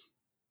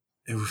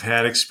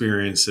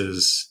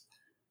experiences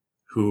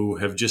who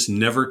have just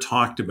never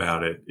talked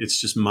about it,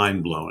 it's just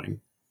mind blowing.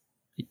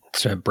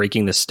 It's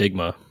breaking the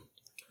stigma.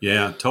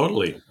 Yeah,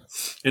 totally.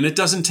 And it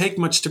doesn't take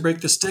much to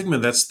break the stigma.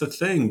 That's the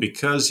thing,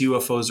 because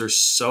UFOs are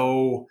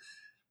so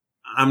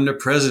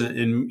omnipresent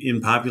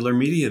in popular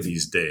media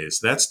these days.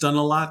 That's done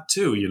a lot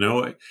too.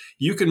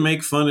 You can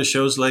make fun of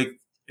shows like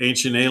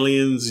Ancient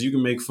Aliens. You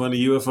can make fun of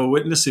UFO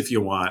Witness if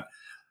you want.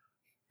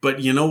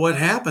 But you know what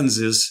happens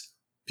is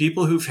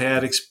people who've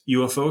had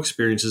UFO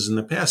experiences in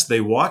the past,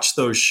 they watch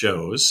those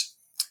shows.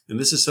 And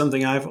this is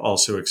something I've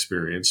also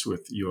experienced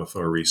with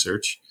UFO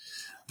research.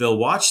 They'll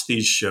watch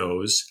these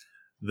shows.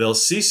 They'll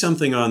see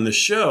something on the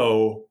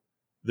show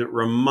that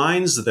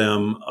reminds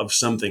them of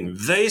something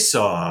they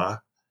saw,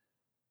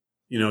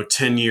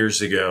 10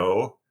 years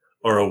ago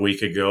or a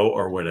week ago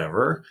or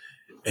whatever.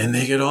 And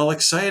they get all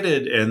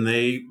excited and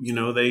they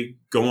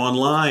go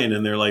online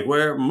and they're like,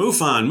 where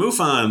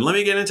MUFON, let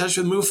me get in touch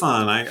with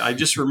MUFON. I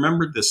just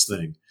remembered this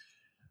thing.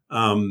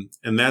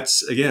 And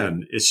that's,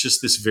 again, it's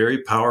just this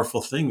very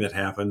powerful thing that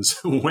happens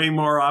way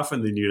more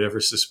often than you'd ever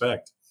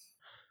suspect.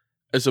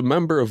 As a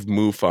member of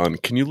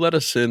MUFON, can you let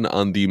us in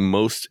on the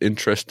most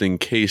interesting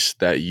case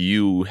that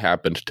you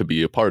happened to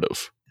be a part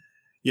of?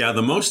 Yeah,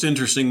 the most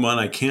interesting one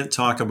I can't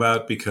talk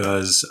about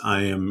because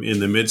I am in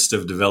the midst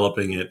of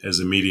developing it as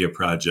a media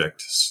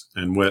project.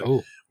 And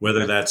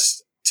whether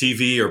that's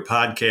TV or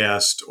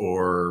podcast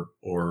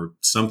or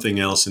something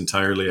else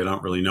entirely, I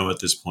don't really know at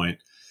this point.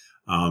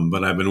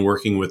 But I've been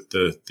working with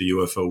the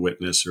UFO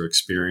witness or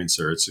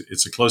experiencer.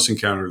 It's a close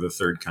encounter of the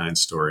third kind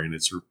story, and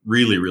it's a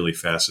really, really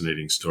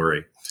fascinating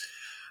story.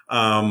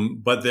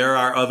 But there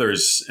are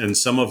others, and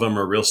some of them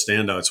are real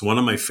standouts. One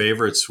of my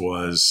favorites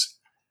was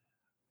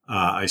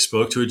I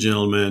spoke to a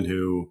gentleman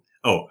who,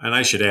 and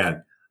I should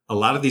add, a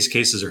lot of these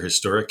cases are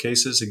historic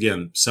cases.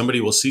 Again, somebody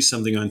will see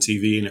something on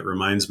TV and it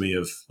reminds me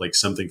of like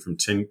something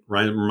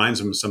reminds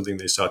them of something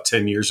they saw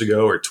 10 years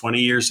ago or 20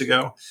 years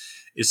ago.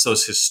 It's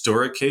those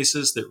historic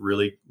cases that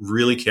really,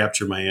 really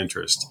capture my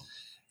interest,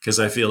 because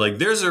I feel like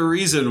there's a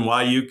reason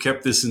why you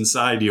kept this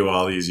inside you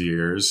all these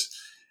years.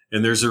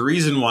 And there's a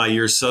reason why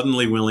you're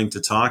suddenly willing to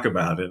talk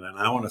about it. And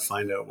I want to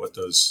find out what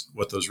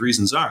those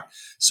reasons are.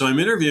 So I'm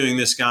interviewing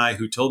this guy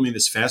who told me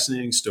this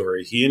fascinating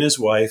story. He and his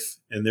wife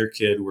and their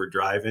kid were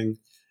driving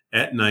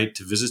at night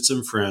to visit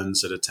some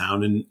friends at a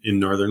town in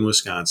northern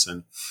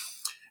Wisconsin.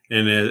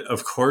 And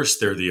of course,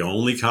 they're the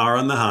only car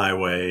on the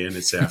highway and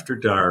it's after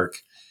dark.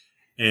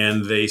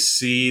 And they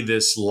see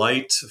this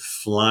light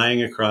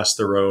flying across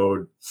the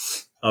road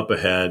up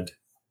ahead.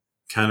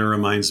 Kind of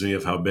reminds me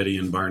of how Betty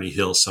and Barney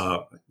Hill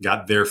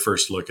got their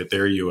first look at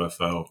their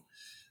UFO.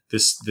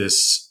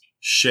 This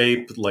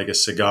shape like a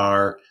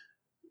cigar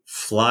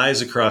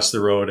flies across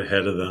the road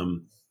ahead of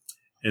them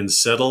and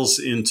settles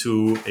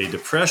into a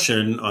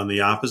depression on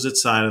the opposite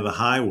side of the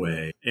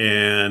highway.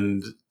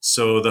 And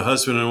so the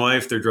husband and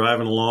wife, they're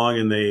driving along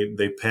and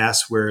they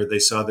pass where they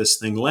saw this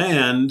thing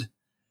land,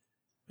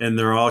 and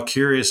they're all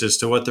curious as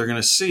to what they're going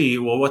to see.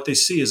 Well, what they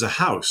see is a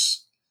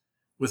house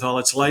with all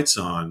its lights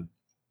on.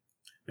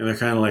 And they're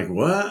kind of like,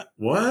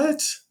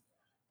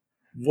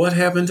 what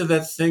happened to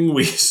that thing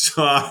we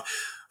saw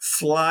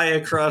fly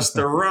across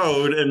the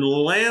road and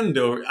land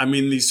over? I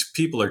mean, these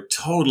people are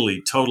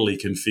totally, totally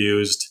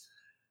confused,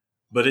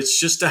 but it's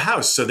just a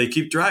house. So they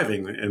keep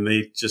driving and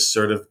they just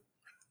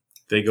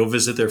they go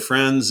visit their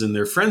friends, and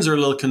their friends are a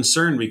little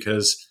concerned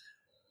because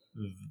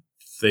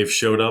they've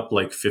showed up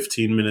like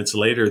 15 minutes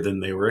later than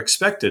they were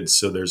expected.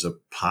 So there's a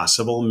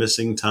possible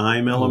missing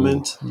time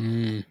element.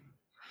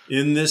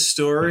 In this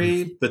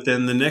story. But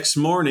then the next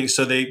morning,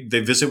 so they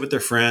visit with their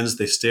friends,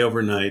 they stay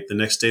overnight. The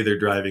next day they're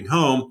driving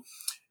home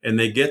and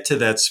they get to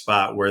that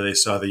spot where they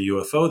saw the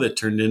UFO that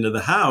turned into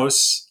the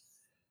house,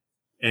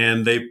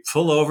 and they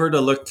pull over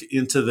to look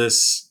into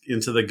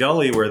the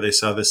gully where they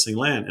saw this thing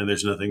land, and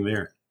there's nothing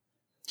there.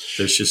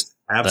 There's just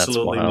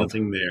absolutely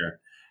nothing there.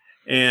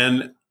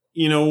 And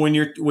when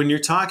you're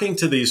talking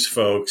to these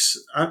folks,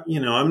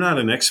 I'm not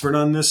an expert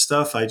on this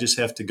stuff. I just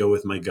have to go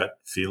with my gut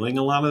feeling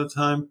a lot of the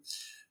time.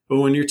 But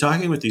when you're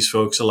talking with these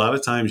folks, a lot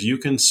of times you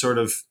can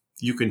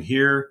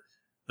hear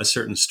a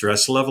certain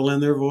stress level in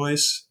their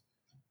voice,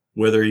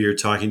 whether you're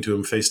talking to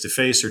them face to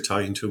face or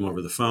talking to them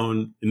over the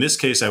phone. In this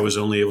case, I was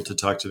only able to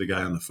talk to the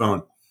guy on the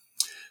phone,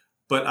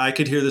 but I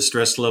could hear the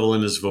stress level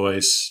in his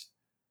voice.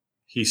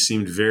 He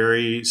seemed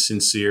very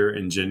sincere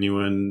and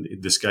genuine.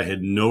 This guy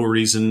had no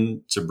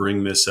reason to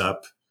bring this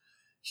up.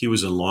 He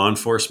was a law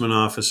enforcement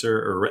officer,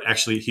 or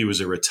actually he was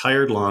a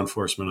retired law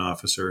enforcement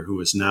officer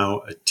who is now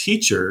a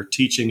teacher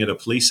teaching at a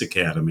police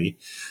academy.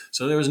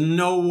 So there was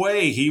no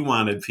way he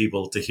wanted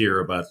people to hear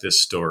about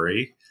this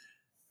story.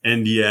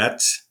 And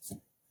yet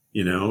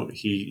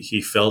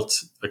he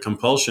felt a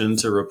compulsion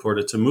to report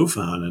it to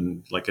MUFON.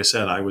 And like I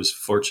said, I was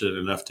fortunate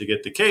enough to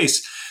get the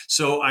case.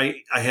 So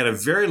I had a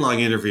very long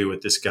interview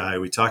with this guy.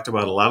 We talked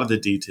about a lot of the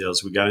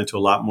details. We got into a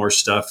lot more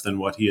stuff than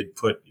what he had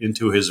put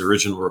into his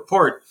original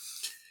report.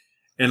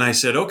 And I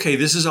said, okay,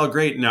 this is all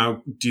great.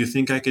 Now, do you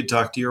think I could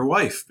talk to your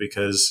wife?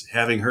 Because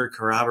having her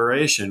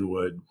corroboration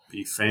would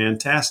be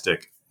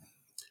fantastic.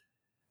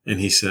 And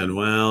he said,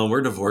 well,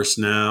 we're divorced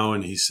now.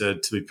 And he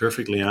said, to be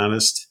perfectly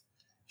honest,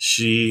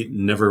 she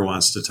never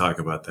wants to talk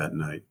about that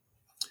night.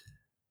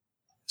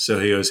 So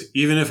he goes,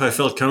 even if I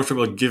felt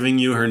comfortable giving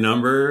you her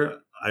number,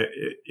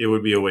 it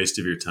would be a waste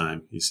of your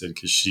time. He said,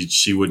 because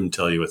she wouldn't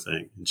tell you a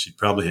thing, and she'd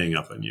probably hang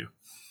up on you.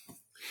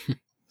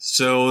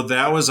 So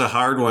that was a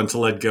hard one to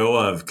let go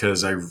of,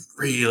 because I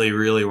really,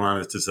 really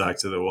wanted to talk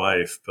to the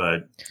wife.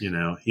 But,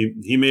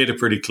 he made it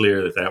pretty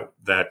clear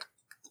that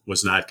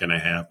was not going to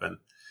happen.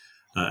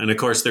 And of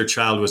course, their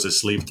child was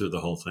asleep through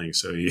the whole thing,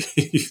 so he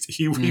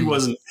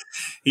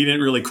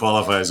didn't really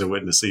qualify as a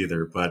witness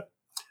either. But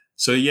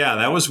so yeah,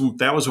 that was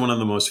one of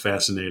the most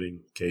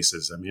fascinating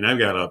cases. I mean, I've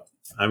got a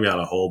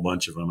whole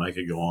bunch of them. I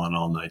could go on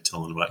all night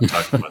talking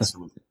about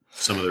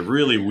some of the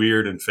really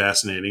weird and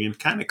fascinating and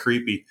kind of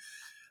creepy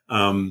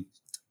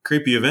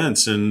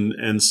events,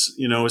 and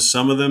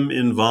some of them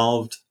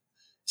involved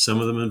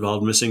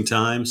missing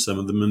time, some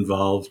of them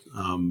involved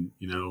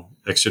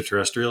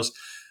extraterrestrials.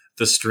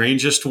 The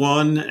strangest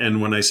one,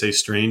 and when I say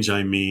strange,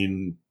 I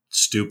mean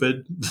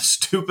stupid, the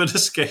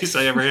stupidest case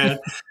I ever had.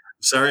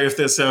 Sorry if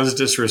that sounds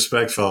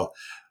disrespectful,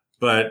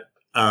 but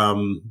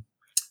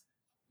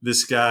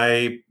this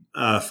guy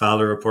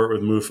filed a report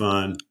with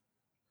MUFON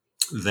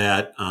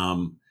that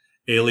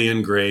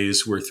alien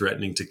greys were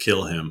threatening to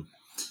kill him.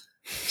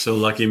 So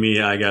lucky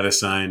me, I got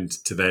assigned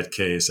to that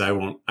case. I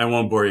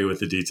won't bore you with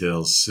the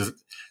details.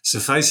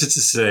 Suffice it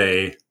to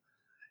say,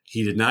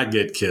 he did not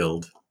get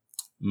killed.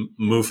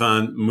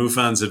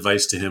 MUFON's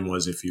advice to him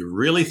was, if you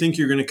really think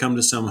you're going to come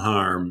to some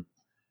harm,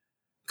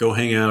 go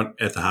hang out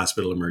at the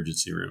hospital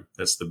emergency room.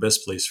 That's the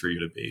best place for you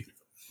to be.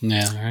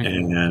 Yeah. Right.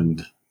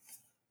 And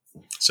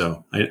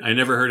so I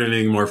never heard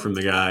anything more from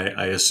the guy.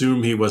 I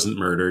assume he wasn't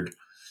murdered.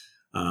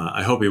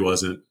 I hope he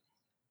wasn't.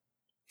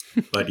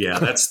 But yeah,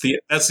 that's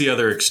the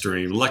other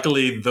extreme.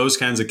 Luckily, those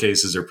kinds of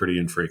cases are pretty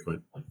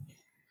infrequent.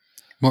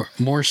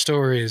 More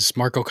stories.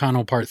 Mark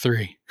O'Connell Part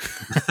 3.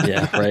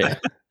 Yeah, right.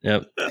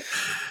 Yep.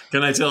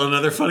 Can I tell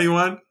another funny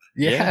one?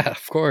 Yeah,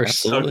 of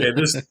course. Absolutely.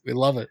 Okay, we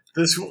love it.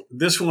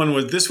 This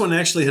one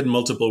actually had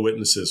multiple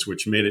witnesses,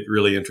 which made it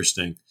really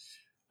interesting.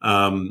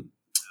 A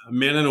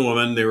man and a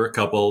woman, they were a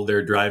couple.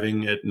 They're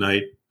driving at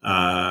night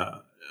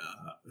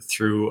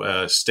through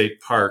a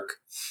state park,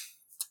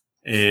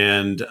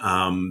 and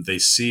they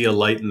see a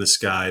light in the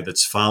sky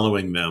that's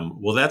following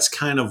them. Well, that's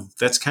kind of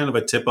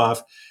a tip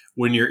off.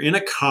 When you're in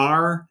a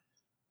car,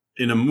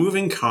 in a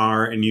moving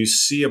car, and you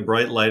see a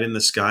bright light in the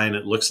sky and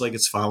it looks like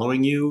it's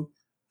following you,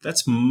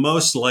 that's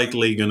most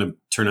likely going to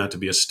turn out to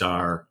be a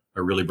star,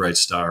 a really bright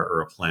star,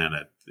 or a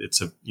planet. It's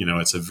a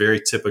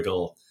very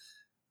typical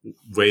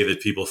way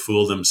that people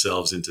fool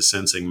themselves into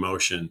sensing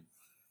motion.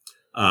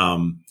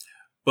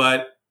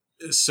 But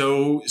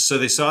so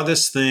they saw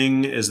this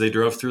thing as they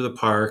drove through the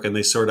park, and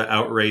they sort of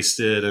outraced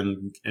it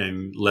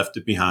and left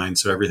it behind.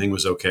 So everything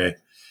was okay.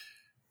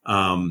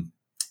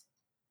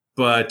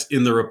 But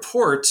in the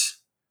report,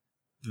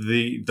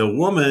 the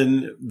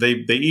woman, they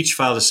each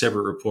filed a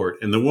separate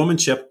report, and the woman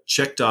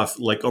checked off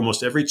like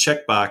almost every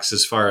checkbox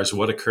as far as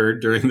what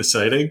occurred during the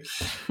sighting.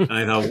 And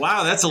I thought,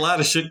 wow, that's a lot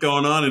of shit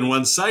going on in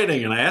one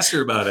sighting. And I asked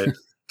her about it,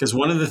 because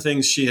one of the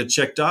things she had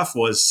checked off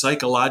was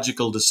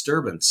psychological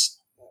disturbance.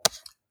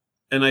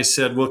 And I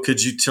said, well,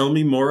 could you tell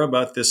me more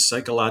about this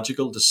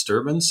psychological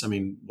disturbance? I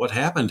mean, what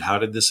happened? How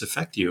did this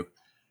affect you?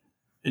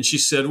 And she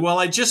said, well,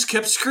 I just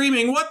kept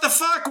screaming, what the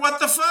fuck? What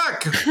the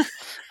fuck?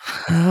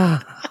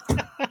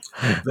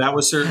 That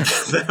was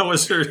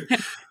her.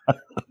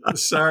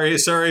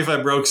 Sorry if I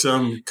broke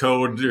some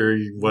code or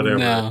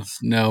whatever.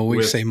 No,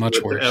 we say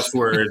much worse. The F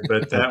word,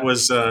 but that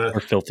was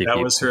filthy that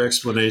people. was her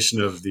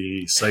explanation of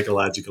the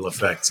psychological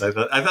effects. I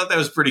thought that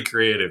was pretty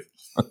creative.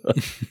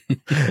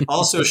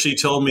 Also, she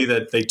told me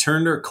that they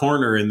turned a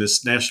corner in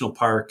this national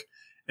park,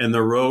 and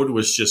the road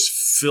was just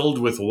filled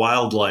with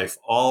wildlife,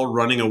 all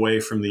running away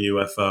from the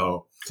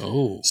UFO.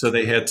 Oh. So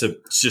they had to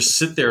just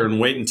sit there and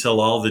wait until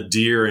all the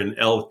deer and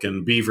elk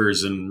and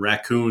beavers and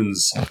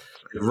raccoons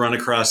could run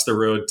across the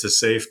road to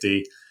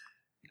safety.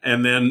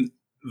 And then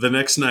the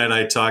next night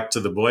I talked to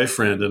the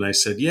boyfriend, and I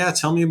said, yeah,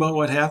 tell me about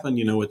what happened,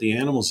 with the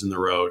animals in the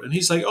road. And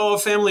he's like, oh, a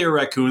family of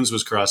raccoons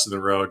was crossing the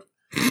road.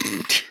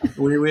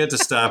 We had to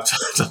stop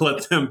to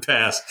let them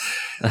pass.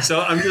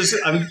 So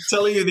I'm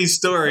telling you these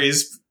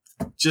stories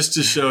just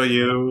to show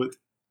you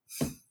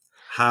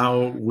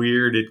how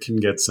weird it can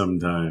get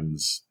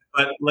sometimes.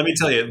 But let me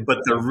tell you,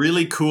 the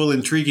really cool,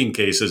 intriguing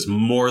cases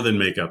more than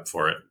make up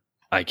for it.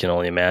 I can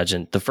only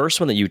imagine. The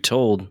first one that you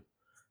told,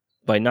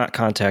 by not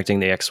contacting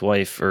the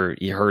ex-wife or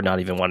her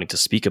not even wanting to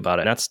speak about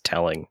it, that's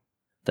telling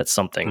that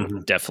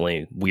something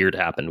definitely weird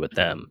happened with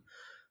them.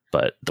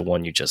 But the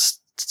one you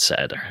just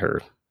said,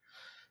 her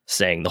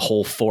saying the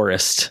whole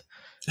forest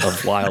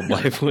of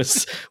wildlife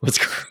was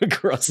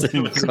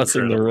crossing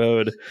the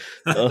road.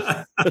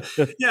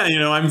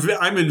 Yeah,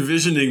 I'm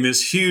envisioning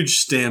this huge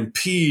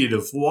stampede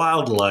of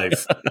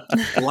wildlife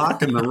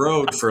blocking the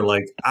road for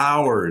like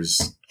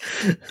hours.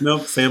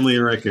 Nope, family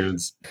and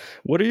raccoons.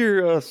 What are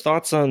your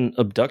thoughts on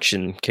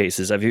abduction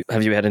cases? Have you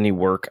had any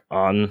work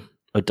on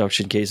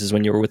abduction cases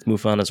when you were with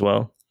MUFON as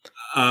well?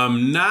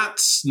 Not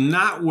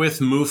with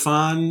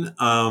MUFON,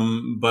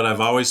 but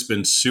I've always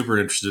been super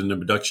interested in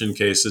abduction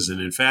cases.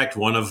 And in fact,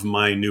 one of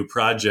my new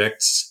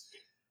projects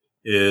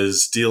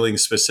is dealing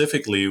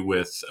specifically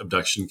with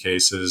abduction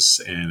cases.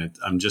 And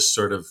I'm just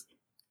sort of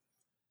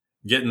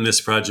getting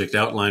this project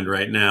outlined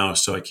right now,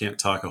 so I can't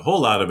talk a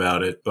whole lot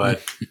about it.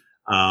 But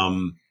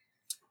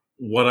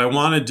what I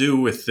want to do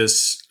with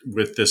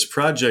this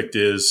project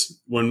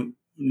is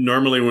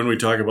normally when we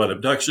talk about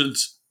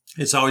abductions,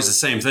 it's always the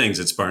same things.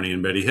 It's Barney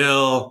and Betty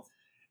Hill.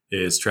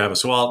 It's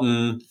Travis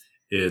Walton.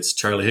 It's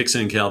Charlie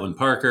Hickson and Calvin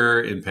Parker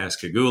in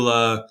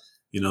Pascagoula.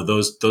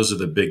 Those are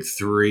the big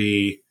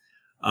three.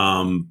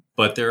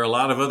 But there are a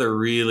lot of other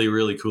really,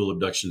 really cool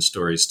abduction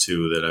stories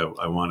too that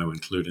I want to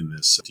include in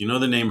this. Do you know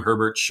the name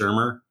Herbert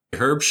Schirmer?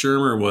 Herb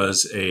Schirmer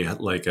was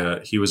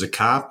he was a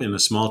cop in a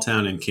small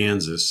town in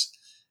Kansas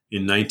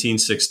in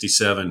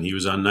 1967. He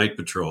was on night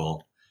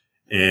patrol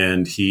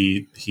and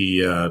he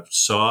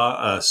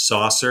saw a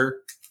saucer.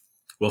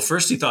 Well,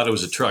 first he thought it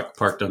was a truck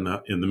parked in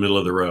the middle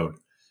of the road,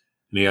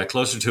 and he got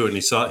closer to it,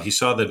 and he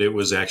saw that it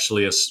was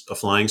actually a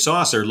flying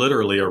saucer,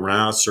 literally a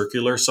round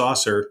circular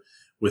saucer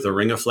with a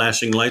ring of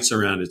flashing lights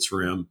around its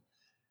rim.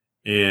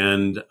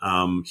 And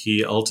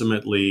he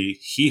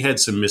had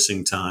some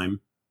missing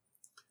time.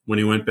 When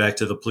he went back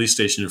to the police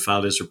station and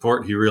filed his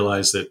report, he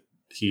realized that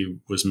he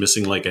was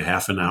missing like a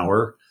half an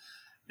hour,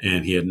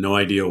 and he had no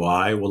idea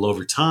why. Well,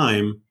 over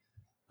time,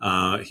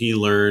 he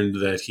learned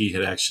that he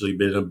had actually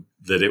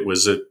that it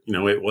was a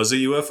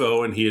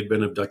UFO, and he had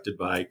been abducted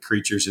by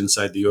creatures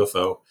inside the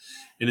UFO.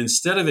 And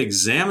instead of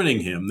examining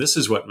him, this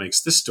is what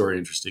makes this story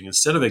interesting.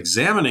 Instead of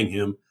examining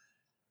him,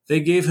 they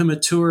gave him a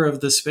tour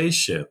of the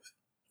spaceship.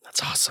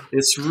 That's awesome.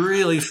 It's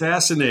really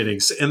fascinating.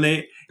 And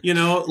they,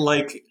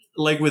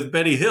 like with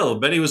Betty Hill,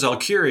 Betty was all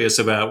curious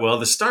about,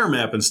 the star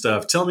map and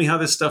stuff. Tell me how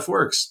this stuff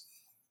works.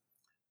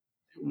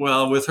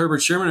 Well, with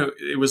Herbert Sherman,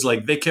 it was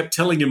like they kept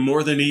telling him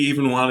more than he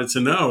even wanted to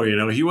know.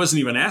 He wasn't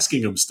even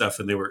asking them stuff,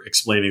 and they were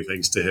explaining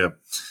things to him.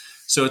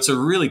 So it's a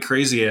really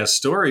crazy ass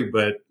story,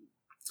 but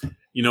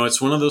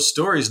it's one of those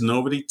stories.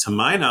 To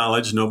my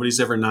knowledge, nobody's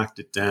ever knocked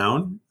it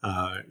down.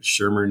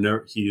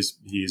 Shermer,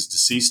 he's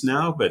deceased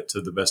now, but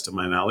to the best of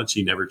my knowledge,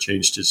 he never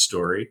changed his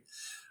story.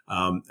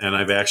 And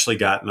I've actually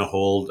gotten a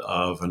hold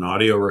of an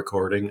audio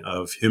recording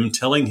of him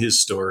telling his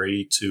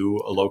story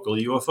to a local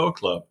UFO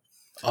club.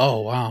 Oh,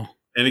 wow.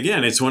 And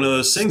again, it's one of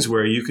those things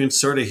where you can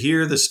sort of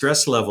hear the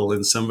stress level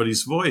in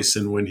somebody's voice.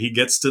 And when he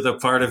gets to the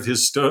part of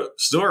his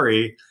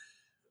story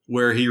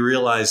where he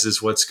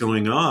realizes what's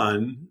going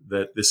on,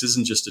 that this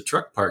isn't just a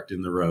truck parked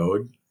in the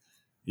road,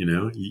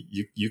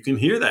 you can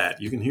hear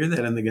that. You can hear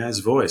that in the guy's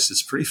voice.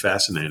 It's pretty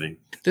fascinating.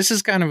 This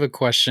is kind of a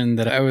question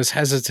that I was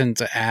hesitant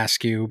to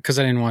ask you because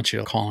I didn't want you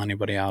to call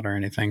anybody out or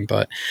anything.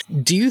 But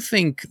do you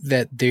think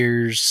that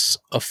there's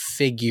a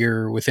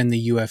figure within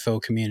the UFO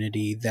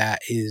community that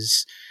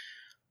is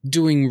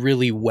doing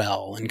really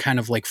well and kind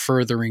of like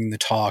furthering the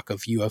talk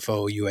of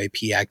UFO,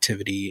 UAP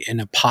activity in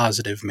a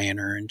positive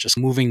manner and just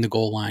moving the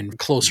goal line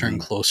closer and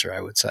closer,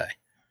 I would say?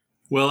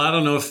 Well, I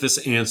don't know if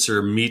this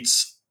answer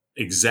meets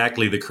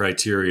exactly the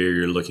criteria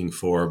you're looking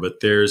for,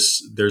 but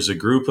there's a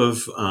group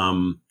of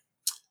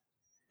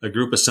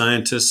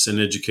scientists and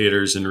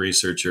educators and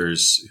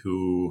researchers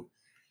who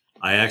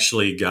I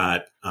actually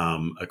got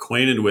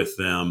acquainted with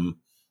them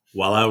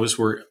while I was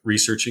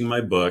researching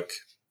my book.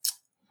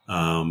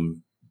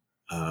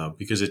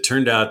 Because it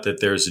turned out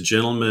that there's a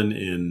gentleman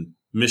in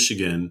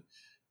Michigan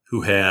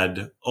who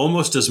had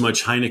almost as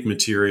much Hynek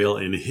material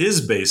in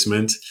his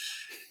basement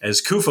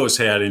as CUFOS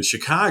had in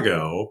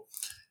Chicago.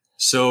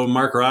 So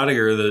Mark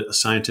Rodiger, the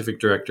scientific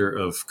director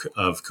of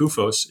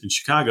CUFOS in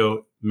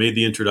Chicago, made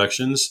the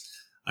introductions.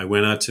 I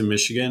went out to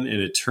Michigan,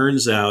 and it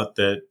turns out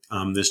that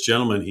this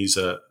gentleman, he's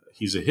a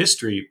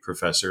history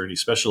professor, and he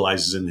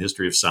specializes in the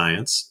history of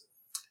science.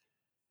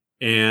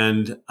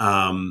 And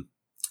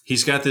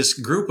he's got this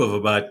group of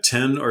about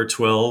 10 or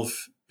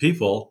 12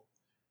 people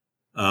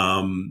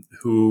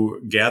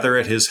who gather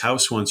at his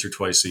house once or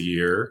twice a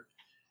year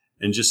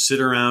and just sit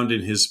around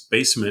in his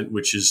basement,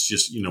 which is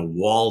just,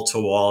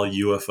 wall-to-wall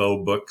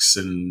UFO books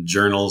and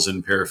journals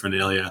and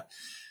paraphernalia.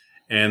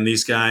 And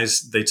these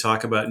guys, they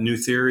talk about new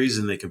theories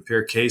and they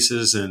compare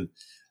cases, and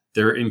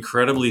they're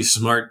incredibly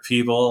smart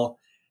people.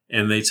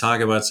 And they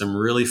talk about some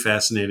really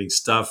fascinating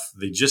stuff.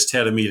 They just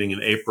had a meeting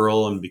in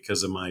April, and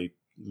because of my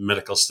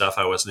medical stuff,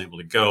 I wasn't able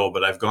to go,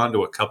 but I've gone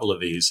to a couple of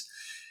these.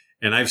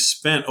 And I've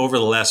spent, over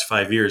the last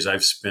 5 years,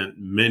 I've spent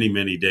many,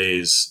 many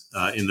days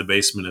in the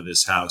basement of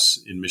this house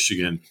in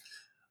Michigan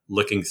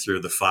looking through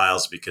the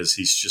files, because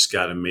he's just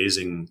got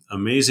amazing,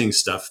 amazing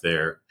stuff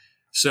there.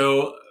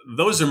 So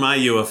those are my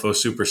UFO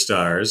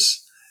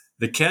superstars.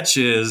 The catch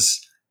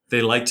is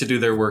they like to do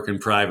their work in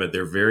private.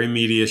 They're very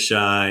media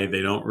shy.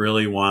 They don't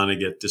really want to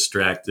get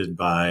distracted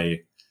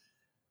by,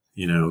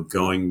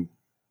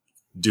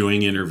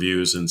 doing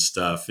interviews and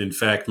stuff. In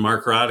fact,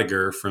 Mark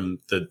Rodiger, from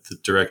the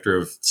director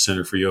of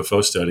Center for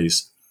UFO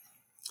Studies,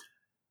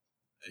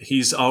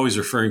 he's always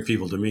referring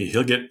people to me.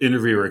 He'll get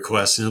interview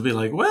requests and he'll be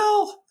like,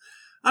 well,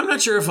 I'm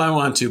not sure if I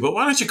want to, but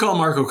why don't you call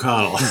Mark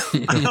O'Connell?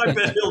 I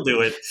bet he'll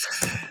do it.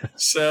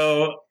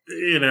 So,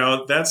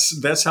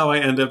 that's how I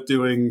end up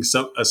doing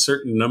a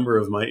certain number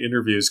of my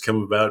interviews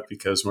come about,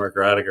 because Mark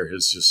Rodiger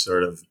has just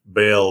sort of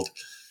bailed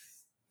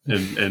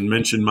and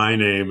mentioned my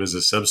name as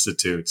a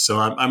substitute. So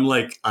I'm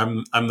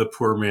the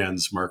poor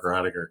man's Mark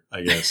Rodiger,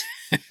 I guess.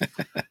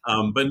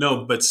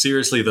 But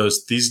seriously,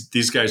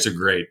 these guys are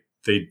great.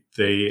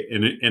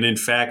 And in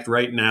fact,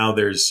 right now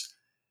there's,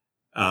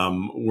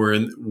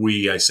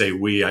 I say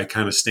we, I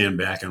kind of stand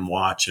back and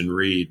watch and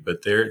read,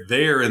 but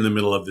they are in the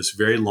middle of this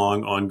very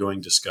long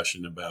ongoing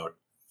discussion about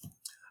a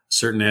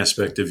certain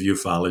aspect of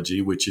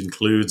ufology, which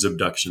includes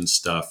abduction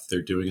stuff.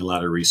 They're doing a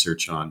lot of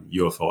research on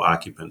UFO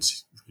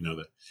occupants,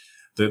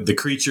 the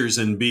creatures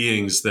and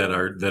beings that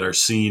are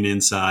seen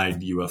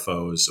inside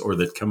UFOs or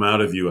that come out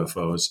of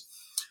UFOs.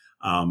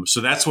 So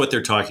that's what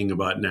they're talking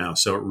about now.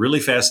 So really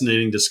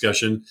fascinating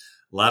discussion.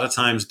 A lot of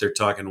times they're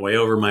talking way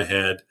over my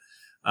head.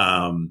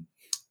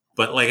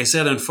 But like I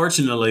said,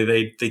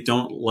 unfortunately, they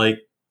don't like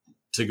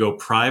to go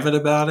private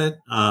about it.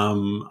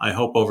 I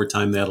hope over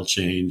time that'll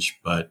change.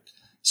 But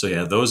so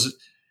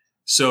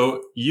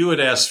you had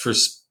asked for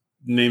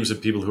names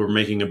of people who are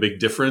making a big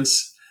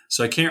difference.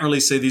 So I can't really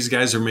say these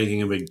guys are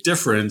making a big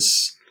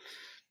difference,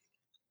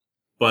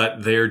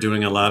 but they're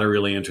doing a lot of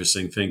really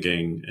interesting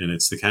thinking. And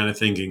it's the kind of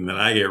thinking that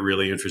I get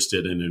really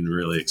interested in and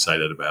really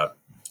excited about.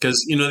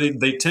 Because,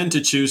 they tend to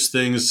choose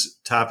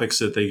topics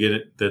that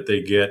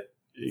they get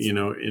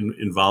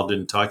involved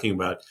in talking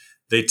about.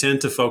 They tend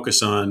to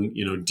focus on,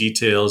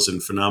 details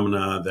and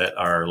phenomena that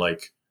are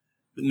like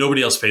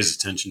nobody else pays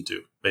attention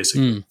to,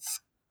 basically.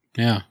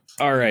 Yeah.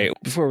 All right.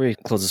 Before we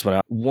close this one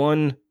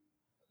out,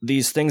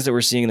 these things that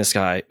we're seeing in the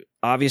sky,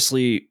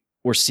 obviously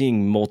we're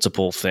seeing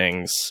multiple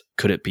things.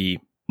 Could it be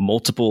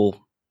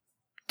multiple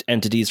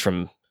entities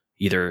from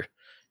either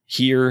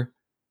here,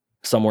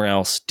 somewhere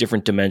else,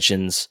 different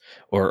dimensions,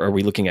 or are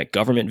we looking at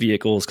government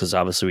vehicles? Because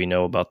obviously we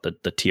know about the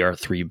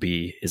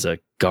TR-3B is a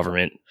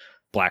government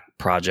Black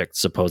Project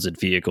supposed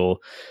vehicle,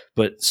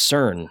 but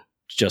CERN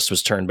just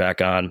was turned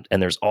back on,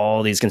 and there's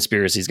all these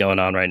conspiracies going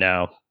on right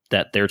now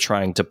that they're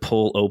trying to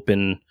pull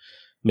open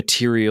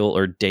material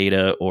or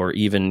data or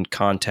even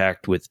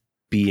contact with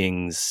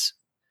beings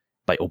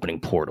by opening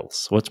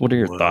portals. What are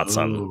your thoughts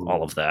on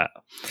all of that?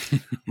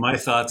 My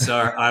thoughts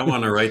are, I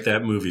want to write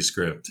that movie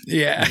script.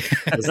 Yeah.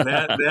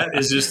 that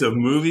is just a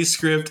movie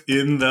script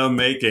in the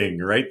making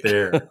right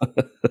there.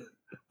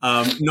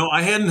 No,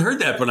 I hadn't heard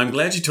that, but I'm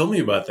glad you told me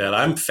about that.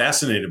 I'm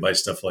fascinated by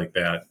stuff like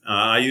that.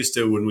 I used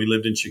to, when we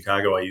lived in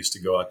Chicago, I used to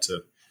go out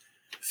to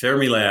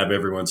Fermilab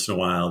every once in a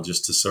while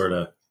just to sort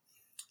of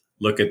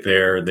look at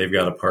they've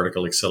got a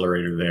particle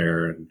accelerator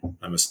there, and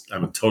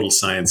I'm a total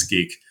science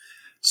geek.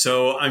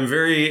 So I'm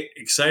very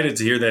excited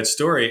to hear that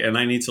story, and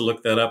I need to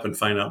look that up and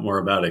find out more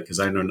about it because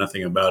I know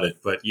nothing about it.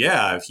 But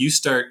yeah, if you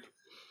start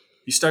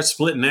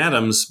splitting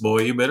atoms,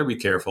 boy, you better be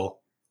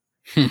careful.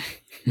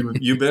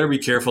 You better be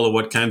careful of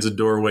what kinds of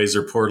doorways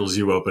or portals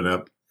you open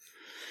up.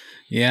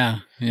 Yeah.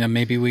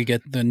 Maybe we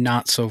get the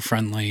not so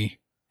friendly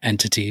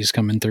entities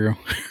coming through.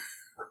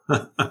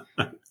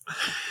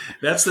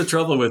 That's the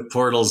trouble with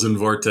portals and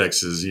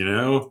vortexes,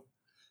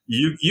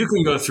 You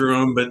can go through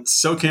them, but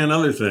so can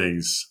other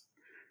things.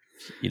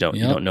 You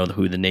don't know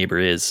who the neighbor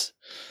is.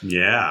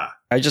 Yeah.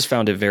 I just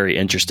found it very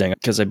interesting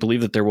because I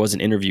believe that there was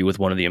an interview with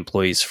one of the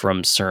employees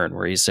from CERN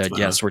where he said,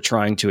 yes, we're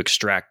trying to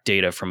extract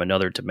data from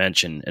another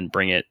dimension and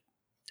bring it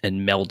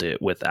and meld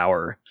it with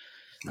our,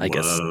 I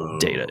guess,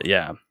 data.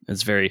 Yeah.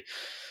 It's very,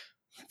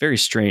 very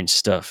strange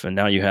stuff. And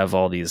now you have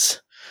all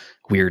these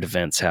weird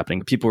events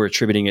happening. People were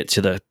attributing it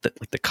to the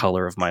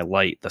color of my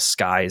light, the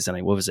skies.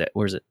 And what was it?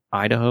 Where is it?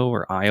 Idaho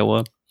or Iowa?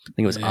 I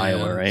think it was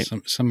Iowa, right?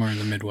 Somewhere in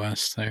the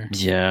Midwest there.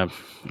 Yeah.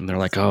 And they're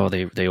like, oh,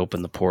 they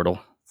opened the portal.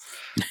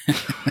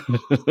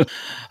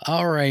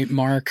 All right,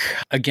 Mark.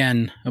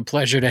 Again, a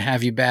pleasure to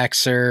have you back,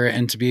 sir,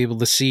 and to be able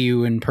to see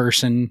you in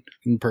person,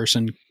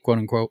 quote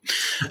unquote.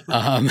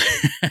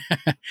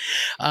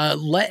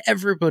 Let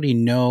everybody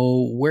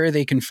know where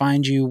they can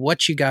find you,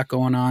 what you got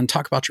going on.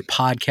 Talk about your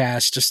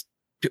podcast. Just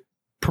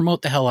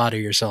promote the hell out of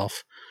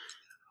yourself.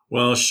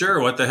 Well, sure.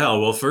 What the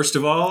hell? Well, first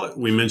of all,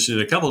 we mentioned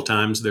it a couple of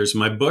times. There's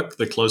my book,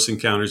 The Close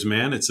Encounters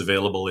Man. It's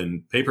available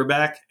in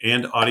paperback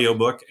and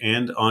audiobook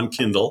and on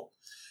Kindle.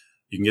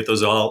 You can get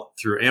those all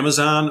through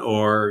Amazon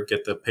or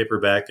get the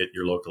paperback at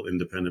your local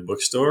independent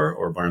bookstore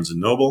or Barnes &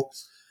 Noble.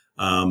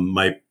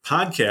 My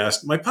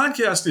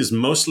podcast is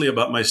mostly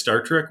about my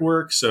Star Trek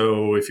work.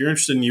 So if you're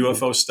interested in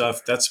UFO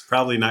stuff, that's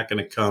probably not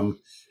going to come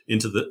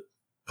into the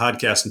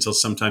podcast until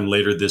sometime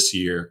later this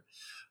year.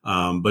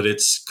 But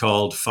it's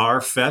called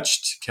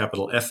Far-Fetched,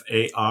 capital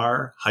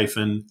FAR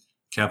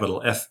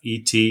capital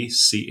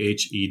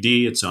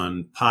FETCHED. It's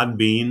on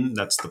Podbean.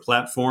 That's the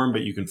platform,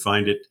 but you can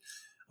find it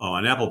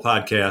on Apple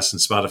Podcasts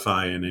and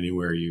Spotify and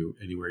anywhere you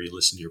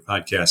listen to your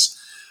podcasts.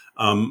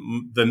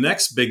 The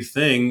next big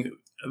thing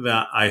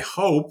that I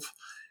hope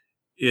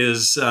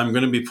is I'm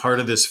going to be part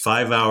of this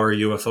 5-hour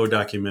UFO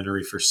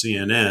documentary for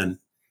CNN.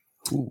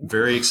 Ooh.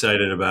 Very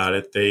excited about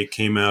it. They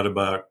came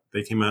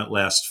out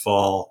last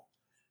fall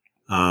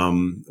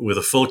with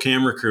a full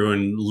camera crew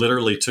and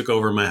literally took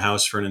over my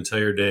house for an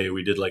entire day.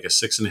 We did like a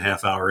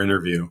 6.5-hour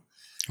interview.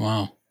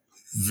 Wow.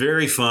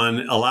 Very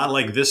fun. A lot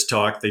like this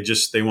talk.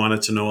 They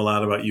wanted to know a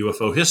lot about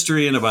UFO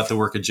history and about the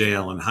work of J.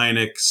 Allen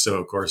Hynek. So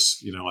of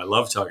course, I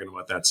love talking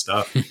about that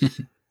stuff.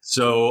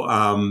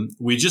 So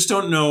we just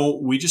don't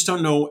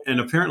know. And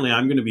apparently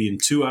I'm going to be in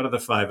 2 out of the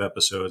 5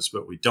 episodes,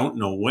 but we don't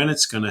know when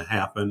it's going to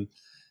happen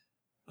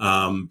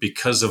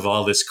because of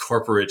all this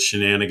corporate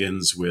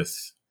shenanigans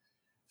with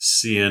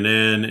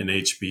CNN and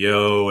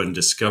HBO and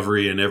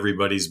Discovery, and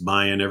everybody's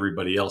buying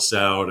everybody else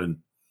out. And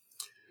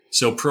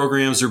so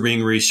programs are being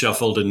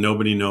reshuffled and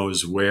nobody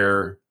knows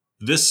where.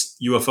 This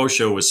UFO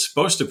show was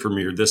supposed to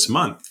premiere this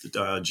month,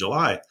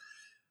 July.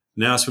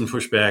 Now it's been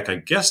pushed back, I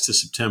guess, to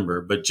September.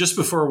 But just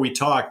before we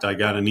talked, I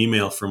got an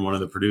email from one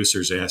of the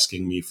producers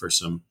asking me for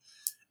some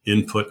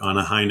input on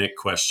a Hynek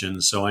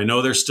question. So I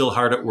know they're still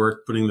hard at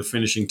work putting the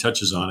finishing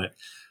touches on it.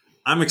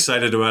 I'm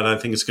excited about it. I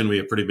think it's going to be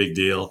a pretty big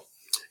deal.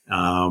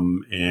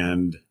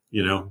 And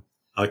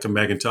I'll come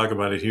back and talk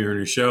about it here on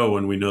your show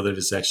when we know that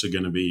it's actually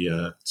going to be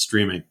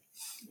streaming.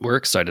 We're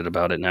excited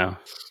about it now.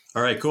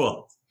 All right,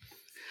 cool.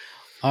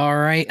 All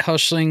right,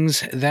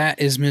 Hushlings, that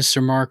is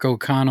Mr. Mark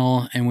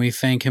O'Connell, and we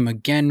thank him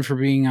again for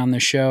being on the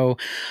show.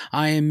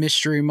 I am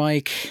Mystery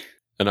Mike.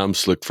 And I'm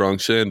Slick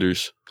Frank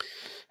Sanders.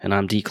 And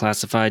I'm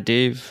Declassified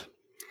Dave.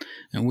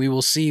 And we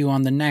will see you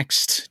on the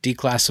next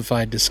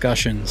Declassified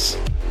Discussions.